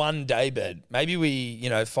maybe just one day bed. Maybe we,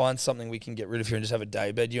 find something we can get rid of here and just have a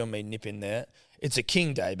day bed. You and me nip in there. It's a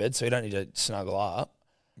king day bed, so you don't need to snuggle up.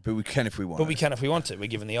 But we can if we want. But we can if we want to. We're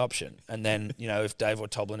given the option. And then, if Dave or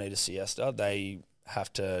Tobler need a siesta, they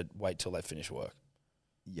have to wait till they finish work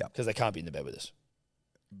Yeah. because they can't be in the bed with us.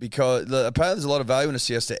 Because apparently there's a lot of value in a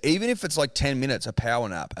siesta, even if it's like 10 minutes, a power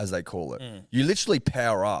nap, as they call it. You literally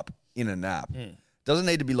power up in a nap. Doesn't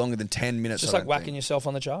need to be longer than 10 minutes. Just I like don't whacking think. yourself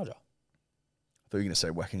on the charger. I thought you were going to say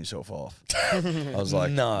whacking yourself off. I was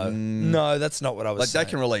like, No, that's not what I was Like saying. that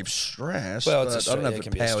can relieve stress, well, but it's I don't know it if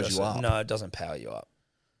can it be a powers you stressor. up. No, it doesn't power you up.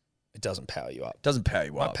 It doesn't power you up. It doesn't power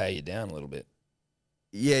you Might up. power you down a little bit.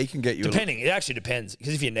 Yeah, you can get you. Depending. It actually depends.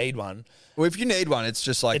 Because if you need one, Well, if you need one, it's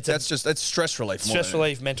just like It's that's stress relief. more stress than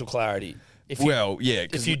relief, mental clarity. If you, Well, yeah,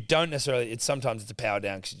 'cause if you don't necessarily, it's sometimes it's a power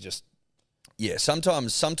down because you just yeah,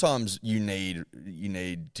 sometimes you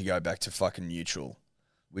need to go back to fucking neutral,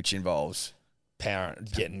 which involves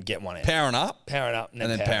get one out. powering up Powering up and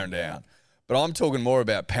then powering down. But I'm talking more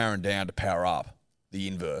about powering down to power up, the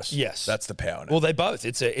inverse. Yes. That's the power. Well, they both.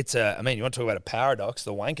 It's a. I mean, you want to talk about a paradox?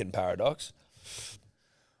 The wanking paradox,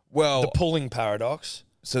 well, the pulling paradox.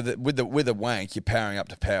 so that with the wank, you're powering up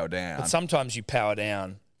to power down. But sometimes you power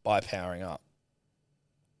down by powering up.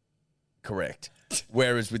 Correct.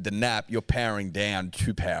 Whereas with the nap, you're powering down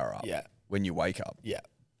to power up. Yeah. when you wake up. Yeah.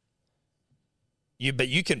 But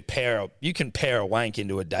you can pair a wank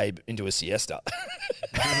into a siesta.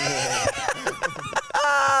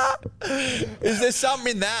 Is there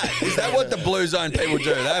something in that? Is that what the Blue Zone people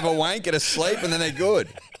do? They have a wank and a sleep and then they're good.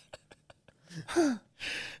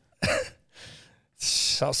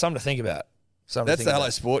 Something to think about. That's the Hello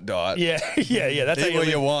Sport diet. Yeah. That's Eat how what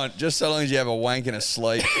you live want, just so long as you have a wank and a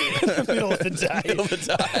sleep. in the middle of the day. Middle of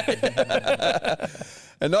the day.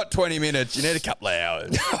 And not 20 minutes. You need a couple of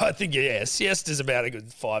hours. I think, siesta's about a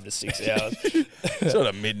good 5 to 6 hours. Sort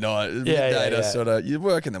of midnight. Yeah, midday to yeah. sort of, you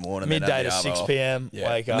work in the morning. then Midday have to the 6 arvo. p.m., Yeah.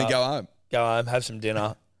 wake and up. then go home. Go home, have some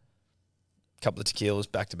dinner, couple of tequilas,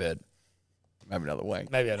 back to bed. Have another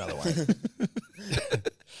wank. Maybe another one.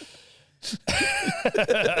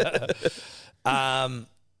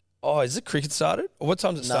 Is the cricket started? Or what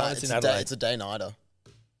time's it No, start? it's in a Adelaide. day. It's a day nighter.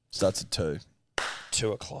 Starts at 2.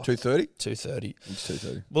 2 o'clock. 2:30? 2:30. It's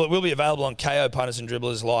 2:30. Well, it will be available on KO Punters and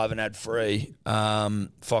Dribblers live and ad free.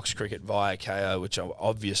 Fox Cricket via KO, which I'm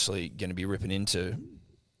obviously going to be ripping into.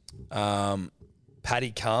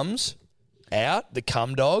 Paddy Cums out. The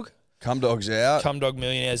Cum Dog. Cum Dog's out. Cum Dog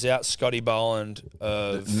Millionaire's out. Scotty Boland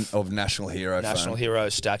of National Hero National fame. Hero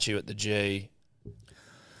statue at the G.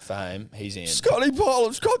 Fame. He's in. Scotty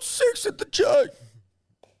Boland's got 6 at the G.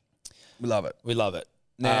 We love it. We love it.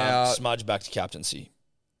 Now- Smudge back to captaincy.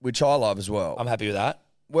 Which I love as well. I'm happy with that.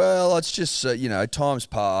 Well, it's just, time's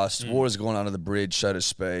passed. Mm. Water's gone under the bridge, so to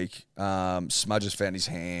speak. Smudge has found his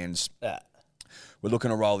hands. Yeah. We're looking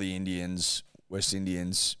to roll the Indians, West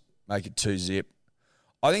Indians, make it 2-0.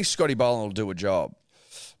 I think Scotty Boland will do a job.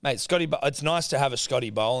 Mate, it's nice to have a Scotty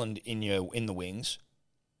Boland in the wings.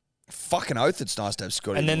 Fucking oath, it's nice to have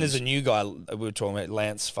Scotty. And then Boland. there's a new guy we were talking about,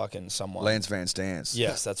 Lance fucking someone. Lance Van Stance.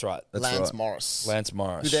 Yes, that's right. That's Lance right. Morris. Lance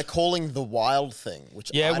Morris. Who they're calling the Wild Thing,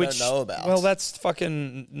 which I don't know about. Well, that's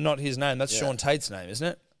fucking not his name. That's Yeah. Sean Tate's name, isn't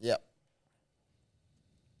it? Yep.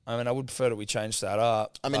 I mean, I would prefer that we change that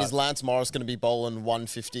up. I mean, but is Lance Morris going to be bowling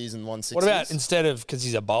 150s and 160s? what about because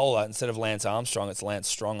he's a bowler, instead of Lance Armstrong, it's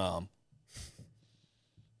Lance Strongarm.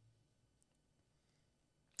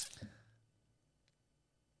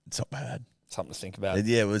 It's not bad. Something to think about.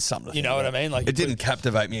 Yeah, it was something. You know what I mean? Like It didn't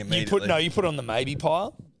captivate me immediately. You put it on the maybe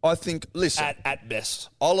pile I think, listen, at best.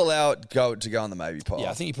 I'll allow it to go on the maybe pile. Yeah,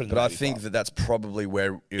 I think you put it in the But I maybe think pile. that's probably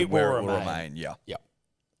where it will remain. Yeah. Yeah.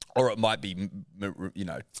 Or it might be,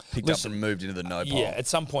 picked up and moved into the no pile. Yeah, at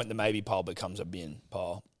some point the maybe pile becomes a bin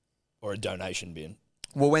pile or a donation bin.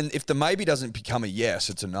 Well, if the maybe doesn't become a yes,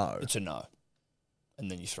 it's a no. It's a no.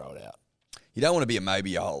 And then you throw it out. You don't want to be a maybe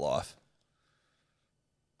your whole life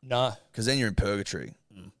No. because then you're in purgatory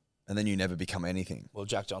and then you never become anything. Well,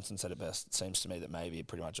 Jack Johnson said it best. It seems to me that maybe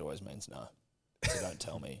pretty much always means no. So don't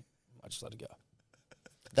tell me. I just let it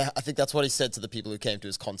go. I think that's what he said to the people who came to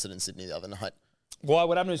his concert in Sydney the other night. Why?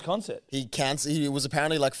 What happened to his concert? He was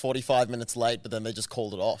apparently like 45 minutes late, but then they just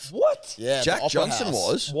called it off. What? Yeah, the Jack Opera Johnson House.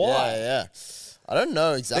 was? Why? Yeah. I don't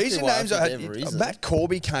know exactly These are why. names I I think they have a had. reason. Matt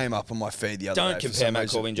Corby came up on my feed the other Don't day. for compare some Matt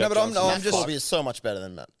reason. Corby and No, Jack but I'm Johnson. Matt Corby is so much better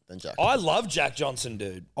than Jack. I love Jack Johnson,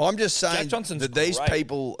 dude. I'm just saying Jack Johnson's that these great.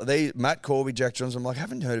 people, Matt Corby, Jack Johnson, I'm like, I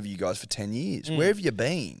haven't heard of you guys for 10 years. Where have you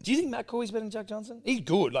been? Do you think Matt Corby's better than Jack Johnson? He's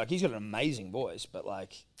good. Like, he's got an amazing voice, but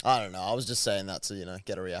like... I don't know. I was just saying that to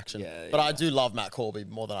get a reaction. Yeah, but yeah. I do love Matt Corby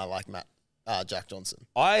more than I like Jack Johnson.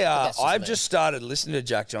 I've me. just started listening to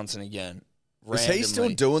Jack Johnson again. Is he still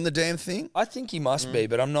randomly. doing the damn thing? I think he must be,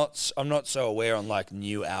 but I'm not so aware on like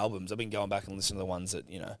new albums. I've been going back and listening to the ones that,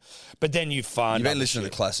 But then you find You've been other listening to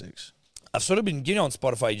shit. the classics. I've sort of been, on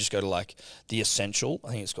Spotify, you just go to like the Essential.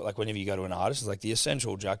 I think it's got like whenever you go to an artist, it's like the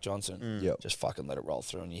Essential Jack Johnson. Yep. Just fucking let it roll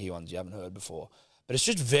through and you hear ones you haven't heard before. But it's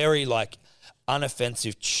just very like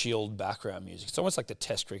unoffensive, chilled background music. It's almost like the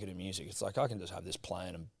test cricketer music. It's like I can just have this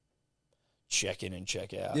playing and check in and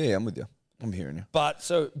check out. Yeah, I'm with you. I'm hearing you. But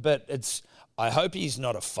it's. I hope he's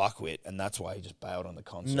not a fuckwit, and that's why he just bailed on the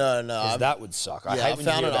concert. No, 'Cause that would suck. I Yeah, hate I when you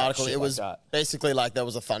found hear an about article. shit It was like that. basically like there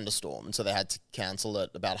was a thunderstorm, and so they had to cancel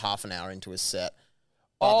it about half an hour into his set.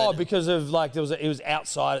 Oh, then- because of like it was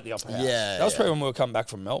outside at the Opera House. Yeah, that was yeah. probably when we were coming back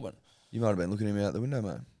from Melbourne. You might have been looking at me out the window,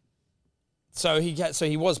 mate. So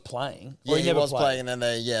he was playing. Yeah, or he never was played? playing, and then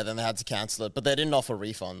they had to cancel it, but they didn't offer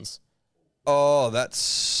refunds. Oh,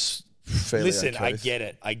 that's fairly Listen, I uncouth.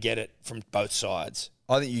 get it from both sides.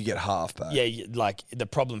 I think you get half back. Yeah, like the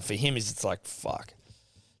problem for him is it's like fuck.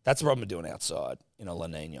 That's the problem with doing outside in a La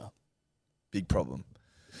Nina. Big problem.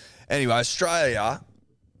 Anyway, Australia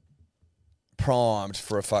primed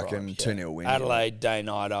for a fucking 2-0 win. Adelaide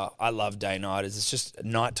day-nighter. I love day-nighters. It's just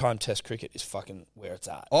nighttime test cricket is fucking where it's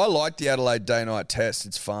at. I like the Adelaide day-night test.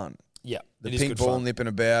 It's fun. Yeah, The it is pink good ball fun. nipping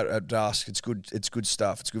about at dusk. It's good. It's good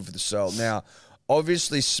stuff. It's good for the soul. Now,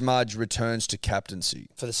 obviously, Smudge returns to captaincy.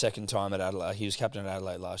 For the second time at Adelaide. He was captain at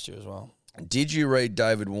Adelaide last year as well. Did you read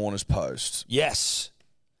David Warner's post? Yes.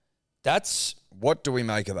 That's... What do we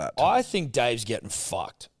make of that? I think Dave's getting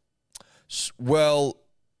fucked. Well,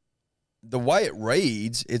 the way it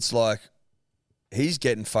reads, it's like he's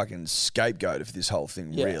getting fucking scapegoated for this whole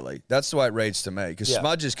thing, Yeah. really. That's the way it reads to me. Because Yeah.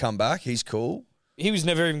 Smudge has come back. He's cool. He was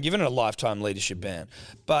never even given a lifetime leadership ban.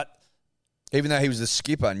 But, Even though he was the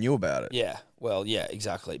skipper, knew about it. yeah, well, yeah,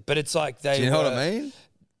 exactly. But it's like they Do you know what were- I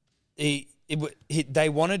mean? they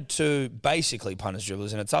wanted to basically punish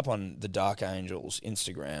dribblers, and it's up on the Dark Angels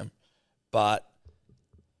Instagram, but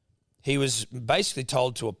he was basically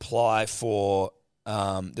told to apply for,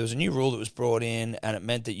 there was a new rule that was brought in, and it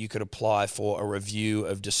meant that you could apply for a review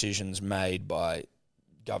of decisions made by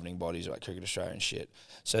governing bodies like Cricket Australia and shit.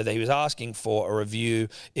 So that he was asking for a review.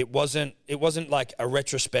 It wasn't like a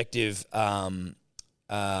retrospective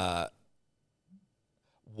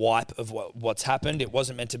wipe of what's happened. It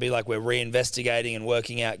wasn't meant to be like we're reinvestigating and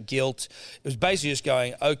working out guilt. It was basically just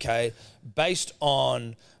going, okay, based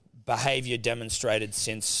on behavior demonstrated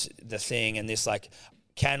since the thing and this, like,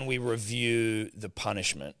 can we review the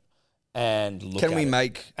punishment and look Can at we it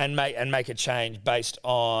make make a change based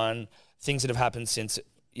on things that have happened since,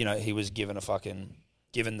 you know, he was given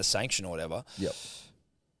the sanction or whatever. Yep.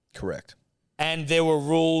 Correct. And there were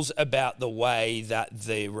rules about the way that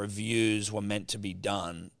the reviews were meant to be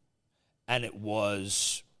done. And it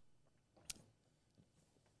was...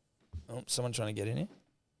 Oh, someone trying to get in here?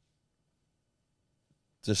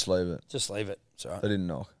 Just leave it. Just leave it. It's all right. They didn't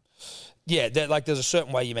knock. Yeah, there's a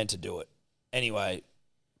certain way you meant to do it. Anyway,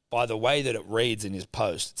 by the way that it reads in his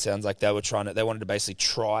post, it sounds like they wanted to basically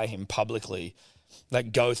try him publicly,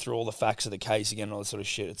 like go through all the facts of the case again and all this sort of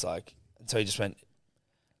shit. It's like... And so he just went...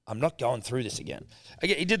 I'm not going through this again.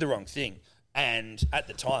 Again, he did the wrong thing. And at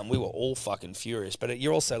the time, we were all fucking furious. But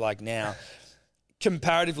you're also like now,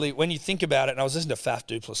 comparatively, when you think about it, and I was listening to Faf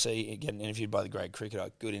du Plessis getting interviewed by the great cricketer,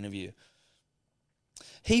 good interview.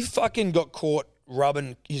 He fucking got caught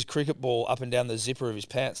rubbing his cricket ball up and down the zipper of his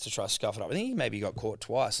pants to try to scuff it up. I think he maybe got caught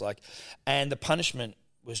twice. And the punishment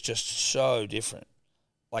was just so different.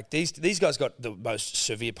 Like, these guys got the most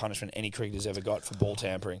severe punishment any cricketer's ever got for ball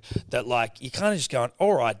tampering. That, like, you kind of just going,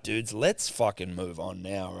 all right, dudes, let's fucking move on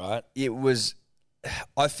now, right? It was,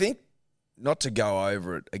 I think, not to go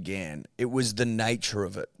over it again, it was the nature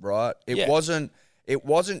of it, right? It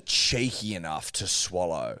wasn't cheeky enough to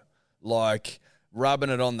swallow. Like, rubbing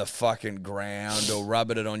it on the fucking ground or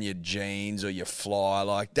rubbing it on your jeans or your fly.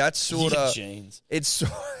 Like, that's sort Your of... jeans.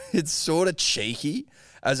 It's sort of cheeky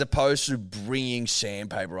as opposed to bringing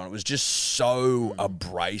sandpaper on. It was just so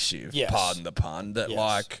abrasive, Yes. pardon the pun, that Yes.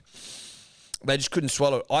 like they just couldn't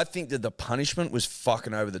swallow it. I think that the punishment was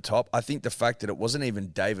fucking over the top. I think the fact that it wasn't even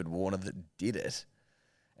David Warner that did it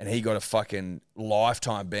and he got a fucking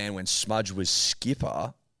lifetime ban when Smudge was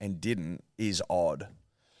skipper and didn't is odd.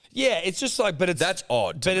 Yeah, it's just like, but That's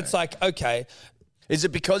odd to But me. it's like, okay, Is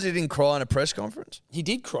it because he didn't cry in a press conference? he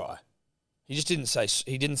did cry. He just didn't say.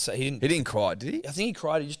 He didn't. He didn't cry, did he? I think he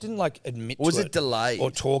cried. He just didn't like admit. Or was to it delayed?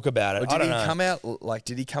 or talk about it? Or I did don't he know. come out like?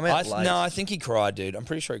 Did he come out late? No, I think he cried, dude. I'm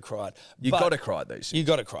pretty sure he cried. You But- got to cry these things. You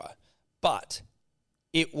got to cry. But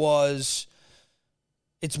it was.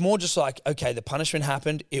 It's more just like, okay, the punishment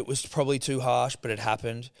happened. It was probably too harsh, but it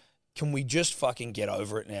happened. Can we just fucking get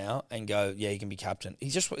over it now and go, yeah, he can be captain?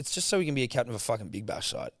 It's just so he can be a captain of a fucking Big Bash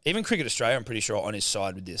side. Even Cricket Australia, I'm pretty sure, on his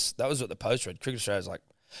side with this. That was what the post read. Cricket Australia's like,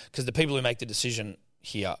 because the people who make the decision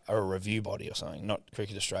here are a review body or something, not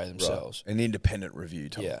Cricket Australia themselves. An independent review,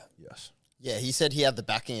 Tom. Yeah. Yes. Yeah, he said he had the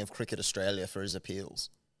backing of Cricket Australia for his appeals.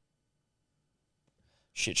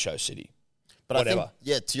 Shit show city. But I Whatever. think,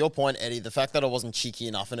 yeah, to your point, Eddie, the fact that it wasn't cheeky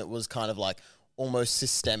enough and it was kind of like almost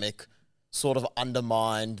systemic sort of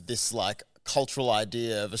undermined this like cultural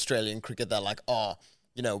idea of Australian cricket that like, oh,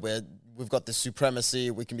 you know, we've got this supremacy,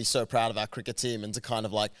 we can be so proud of our cricket team, and to kind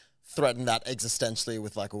of like threaten that existentially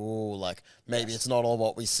with like, oh, like maybe it's not all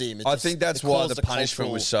what we seem. I think that's why the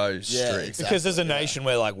punishment was so Yeah, strict. exactly. Because as a nation,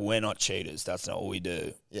 we're like, we're not cheaters. That's not what we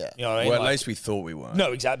do. Yeah. You know what I mean? Well, at Like- least we thought we weren't.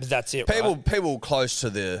 No, exactly. That's it. right? People close to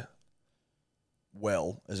the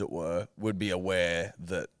well, as it were, would be aware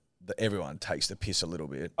that everyone takes the piss a little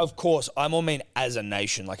bit. Of course, I more mean as a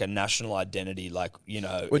nation, like a national identity, like, you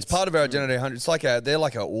know. Well, it's part of our identity. It's like they're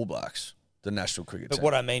like our All Blacks, the national cricket But team.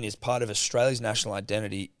 what I mean is part of Australia's national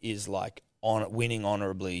identity is like on winning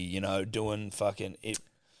honourably, you know, doing fucking it.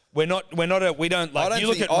 We don't like. don't You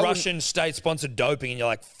look think- at I wouldn't- Russian state-sponsored doping, and you're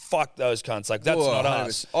like, "Fuck those cunts!" Like that's Well, not 100%.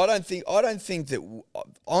 us. I don't think that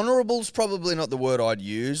honourable's probably not the word I'd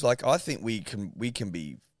use. Like, I think we can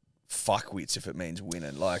be fuckwits if it means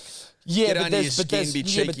winning. Like, get under your skin, be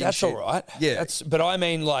cheeky but and that's shit. all right. Yeah. but I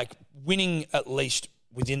mean, like winning at least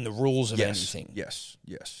within the rules of anything. Yes,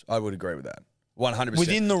 I would agree with that. 100%.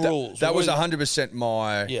 Within the rules. That was Within- 100%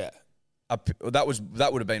 my. Yeah,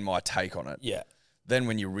 That would have been my take on it. yeah. Then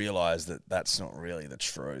when you realise that that's not really the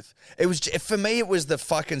truth, it was for me. It was the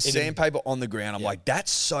fucking sandpaper on the ground. I'm like,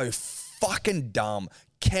 that's so fucking dumb.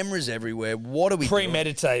 Cameras everywhere. What are we doing?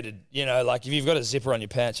 Premeditated. You know, like if you've got a zipper on your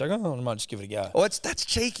pants, you're like, oh, I might just give it a go. Oh, that's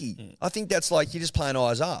cheeky. I think that's like you're just playing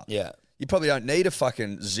eyes up. Yeah. You probably don't need a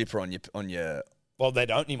fucking zipper on your. Well, they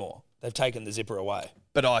don't anymore. They've taken the zipper away.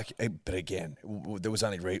 But again, there was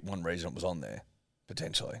only one reason it was on there,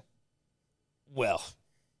 potentially. Well,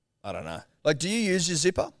 I don't know. Like, do you use your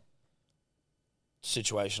zipper?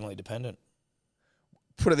 Situationally dependent.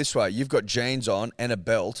 Put it this way: you've got jeans on and a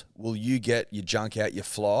belt. Will you get your junk out your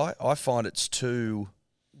fly? I find it's too.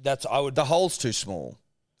 The hole's too small,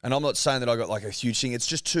 and I'm not saying that I got like a huge thing. It's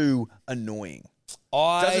just too annoying.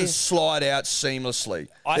 Doesn't slide out seamlessly.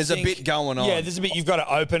 There's a bit going on. Yeah, there's a bit you've got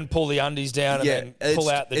to open, pull the undies down, and then pull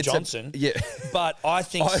out the Johnson. Yeah. But I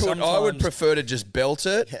think I would prefer to just belt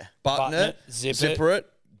it, button it, zipper it,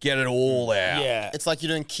 get it all out. Yeah. It's like you're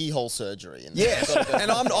doing keyhole surgery. And Yes, and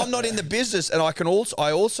I'm not in the business, and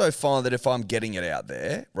I also find that if I'm getting it out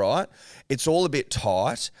there, right, it's all a bit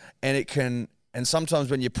tight, and sometimes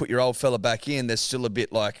when you put your old fella back in, there's still a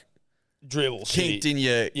bit like dribble kinked in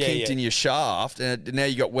your shaft, and now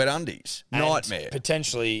you got wet undies. And Nightmare.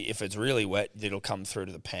 Potentially, if it's really wet, it'll come through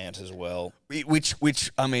to the pant as well.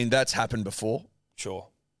 Which I mean, that's happened before. Sure.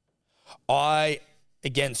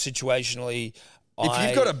 Again, situationally. If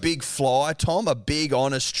you've got a big fly, Tom, a big,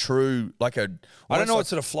 honest, true, like a... I don't know what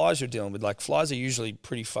sort of flies you're dealing with. Like, flies are usually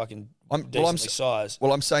pretty fucking decently sized.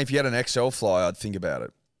 Well, I'm saying if you had an XL fly, I'd think about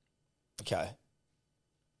it. Okay.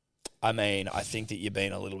 I mean, I think that you're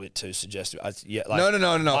being a little bit too suggestive. No.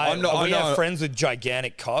 I'm not. We have friends with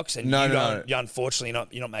gigantic cocks, and No. you're unfortunately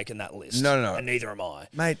you're not making that list. No. And neither am I.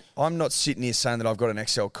 Mate, I'm not sitting here saying that I've got an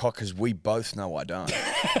XL cock because we both know I don't.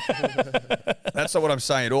 That's not what I'm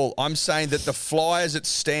saying at all. I'm saying that the fly as it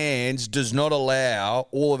stands does not allow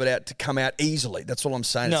all of it out to come out easily. That's all I'm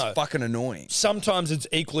saying. No. It's fucking annoying. Sometimes it's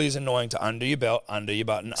equally as annoying to undo your belt, under your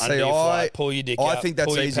button, See, under your fly, pull your dick out. I think that's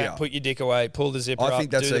pull your easier. pant, put your dick away, pull the zipper up, I think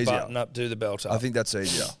that's do the easier. button up, do the belt up. I think that's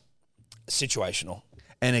easier. Situational.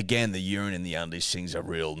 And again, the urine in the undies things are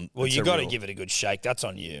real. Well, you got to give it a good shake. That's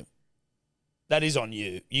on you. That is on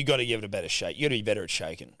you. You got to give it a better shake. You got to be better at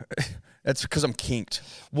shaking. That's because I'm kinked.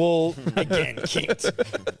 Well, again, kinked.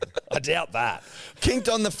 I doubt that. Kinked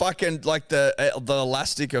on the fucking like the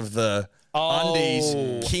elastic of the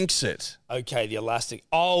undies kinks it. Okay, the elastic.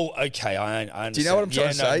 Oh, okay. I understand. Do you know what I'm trying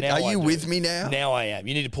to say? now Are I you do. with me now? Now I am.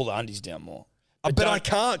 You need to pull the undies down more. But I don't-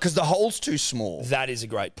 can't because the hole's too small. That is a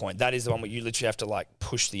great point. That is the one where you literally have to like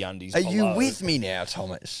push the undies. Are you below. with me now,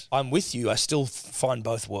 Thomas? I'm with you. I still find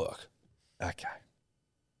both work. Okay.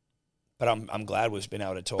 But I'm glad we've been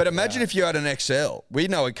able to talk. But imagine about if you had an XL. We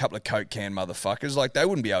know a couple of Coke can motherfuckers. Like, they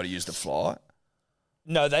wouldn't be able to use the fly.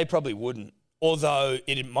 No, they probably wouldn't. Although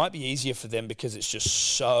it might be easier for them because it's just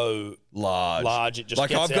so Large. It just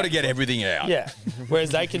like, gets I've got out. to get everything out. Yeah.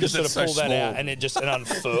 Whereas they can just sort of Because it's pull so that out small. and and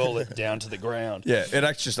unfurl it down to the ground. Yeah, it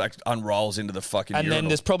actually just like unrolls into the fucking And urinal. then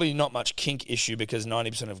there's probably not much kink issue because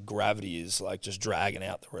 90% of gravity is like just dragging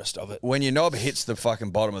out the rest of it. When your knob hits the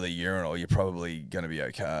fucking bottom of the urinal, you're probably going to be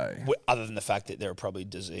okay. Other than the fact that they're probably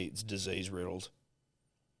disease riddled.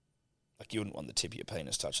 Like you wouldn't want the tip of your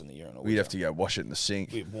penis touching the urinal. We'd have to go wash it in the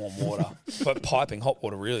sink. with warm water, but piping hot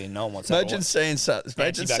water really, and no one wants that. Imagine seeing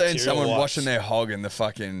Antibacterial someone wipes. washing their hog in the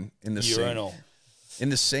urinal. sink. In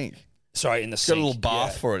the sink. Sorry, in the It's sink. got a little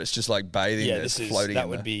bath yeah. for it. It's just like bathing. Yeah, it's this is floating. that in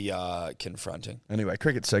would there. be confronting. Anyway,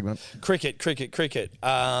 cricket segment. Cricket.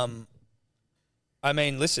 I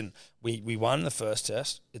mean, listen, we won the first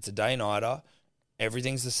test. It's a day-nighter.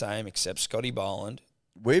 Everything's the same except Scotty Boland.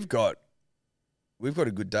 We've got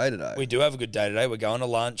a good day today. We do have a good day today. We're going to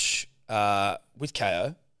lunch with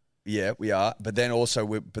KO. Yeah, we are. But then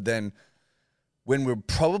when we're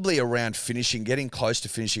probably around finishing, getting close to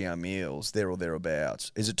finishing our meals, there or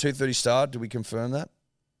thereabouts. Is it 2:30 start? Do we confirm that?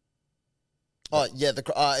 Oh yeah,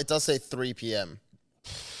 it does say 3 p.m.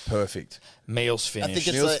 Perfect. Meals I think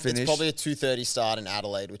finished. Meals it's finished. probably a 2:30 start in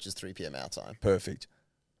Adelaide, which is 3 p.m. our time. Perfect.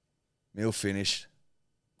 Meal finished.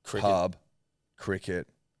 Cricket. Pub. Cricket.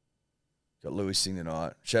 Got Louis Singh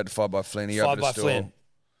tonight. Shout out to 5 by Flynn. He Five opened a by store. Flynn.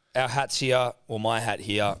 Our hat's here, or my hat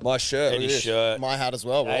here. My shirt. look at Eddie's this. shirt. My hat as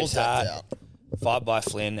well. We're all Dave's decked hat. out. 5 by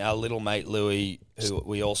Flynn. Our little mate Louis, who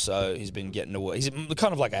he's been getting to work. He's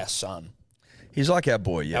kind of like our son, He's like our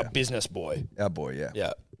boy, yeah. our business boy. Our boy, yeah.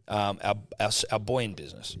 Yeah. Our boy in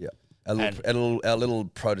business. Yeah. Our little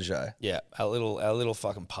protege. Yeah. Our little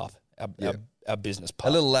fucking pup. Our business pup.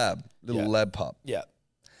 A little lab pup. Yeah.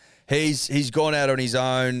 He's gone out on his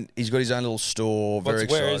own. He's got his own little store. Very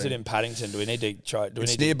exciting. Where is it in Paddington? Do we need to try?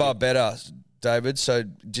 It's near Barbetta, David. So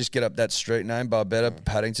just get up that street name, Barbetta,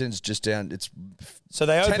 Paddington. It's just down. It's So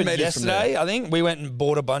they 10 opened metres from yesterday. there. I think we went and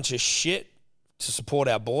bought a bunch of shit to support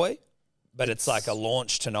our boy, but it's like a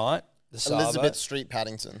launch tonight. The Savo. Elizabeth Street,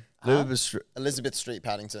 Paddington. Elizabeth Street,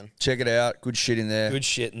 Paddington. Check it out. Good shit in there. Good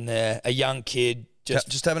shit in there. A young kid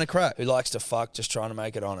Just having a crack. who likes to fuck, just trying to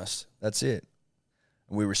make it honest. That's it.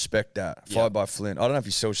 And we respect that. Yeah. 5 by Flynn. I don't know if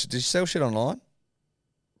you sell shit. Did you sell shit online?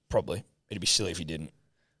 Probably. It'd be silly if he didn't.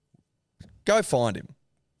 Go find him.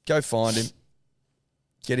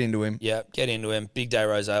 Get into him. Yeah, get into him. Big Day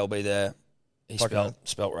Rose will be there. He Fucking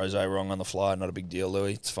spelt Rose wrong on the fly. Not a big deal,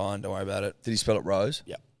 Louis. It's fine. Don't worry about it. Did he spell it Rose?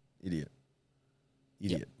 Yeah. Idiot.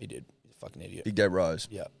 Yeah, he did. He's a fucking idiot. Big Day Rose.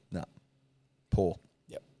 Yeah. No. Poor.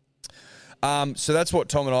 Yep. So that's what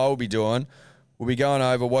Tom and I will be doing. We'll be going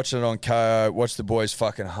over, watching it on KO, watch the boys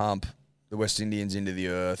fucking hump the West Indians into the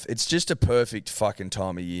earth. It's just a perfect fucking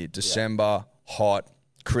time of year. December, hot,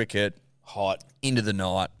 cricket, Hot. into the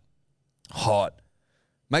night, hot.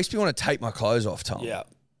 Makes me want to take my clothes off, Tom. Yeah.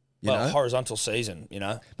 You know? Horizontal season, you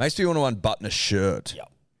know? Makes me want to unbutton a shirt. Yeah.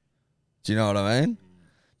 Do you know what I mean?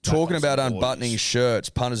 Talking on about some unbuttoning boys. shirts,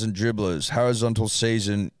 punters and dribblers, horizontal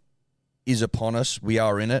season is upon us. We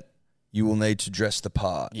are in it. You will need to dress the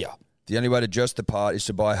part. Yeah. The only way to dress the part is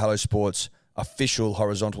to buy Hello Sports official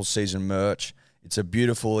horizontal season merch. It's a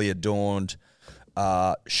beautifully adorned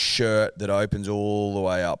shirt that opens all the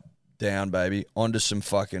way up, down, baby, onto some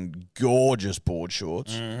fucking gorgeous board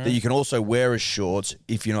shorts that you can also wear as shorts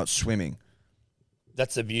if you're not swimming.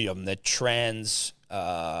 That's the beauty of them. They're trans,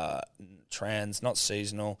 not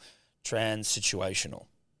seasonal, trans situational.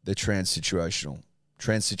 They're trans-situational.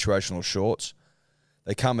 Trans-situational shorts.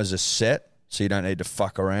 They come as a set, so you don't need to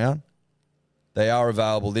fuck around. They are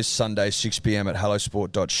available this Sunday, 6 p.m. at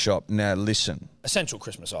hellosport.shop. Now, listen. Essential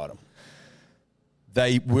Christmas item.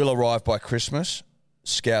 They will arrive by Christmas.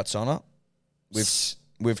 Scouts on it.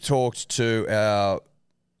 We've talked to our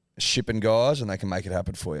shipping guys, and they can make it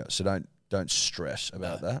happen for you. So don't stress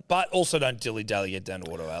about that. But also don't dilly-dally, get down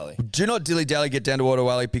to Auto Alley. Do not dilly-dally, get down to Auto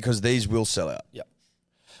Alley because these will sell out. Yep.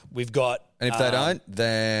 We've got... And if they don't,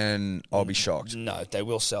 then I'll be shocked. No, they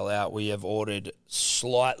will sell out. We have ordered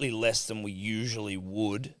slightly less than we usually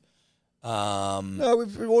would. No,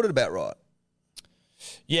 we've ordered about right.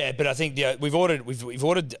 Yeah, but I think we've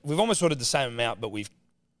almost ordered the same amount, but we've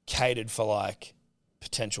catered for like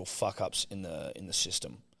potential fuck ups in the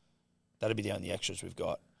system. That'd be the only extras we've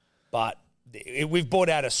got. But we've bought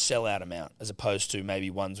out a sellout amount as opposed to maybe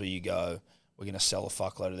ones where you go, we're going to sell a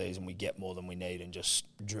fuckload of these and we get more than we need and just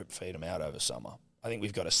drip feed them out over summer. I think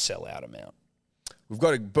we've got a sellout amount. We've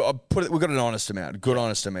got an honest amount, a good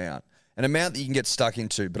honest amount, an amount that you can get stuck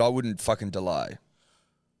into, but I wouldn't fucking delay.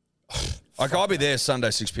 Like I'll be there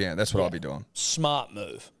Sunday 6 p.m. That's what I'll be doing. Smart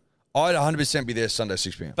move. I'd 100% be there Sunday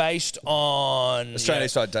 6 p.m. Based on Australian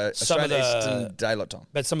Eastern Daylight Time.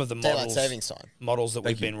 but some of the Daylight models, savings time. models that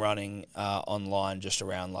we've been running online just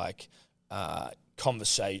around like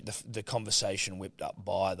the conversation whipped up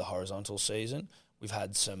by the horizontal season. We've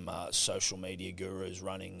had some social media gurus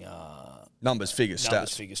running Numbers, figures,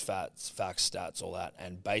 stats. figures, facts, stats, all that,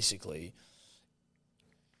 and basically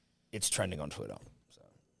it's trending on Twitter. So.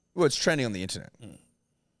 Well, it's trending on the internet.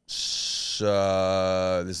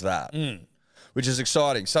 So there's that, which is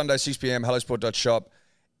exciting. Sunday 6 p.m. hellosport.shop.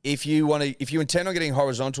 If you intend on getting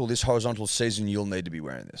horizontal this horizontal season, you'll need to be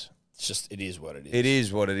wearing this. It's just, it is what it is. It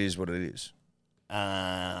is what it is. What it is.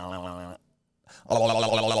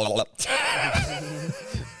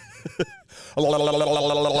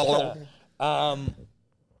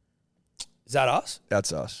 Is that us?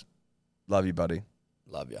 That's us. Love you, buddy.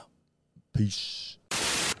 Love you. Peace.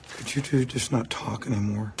 Could you two just not talk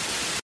anymore?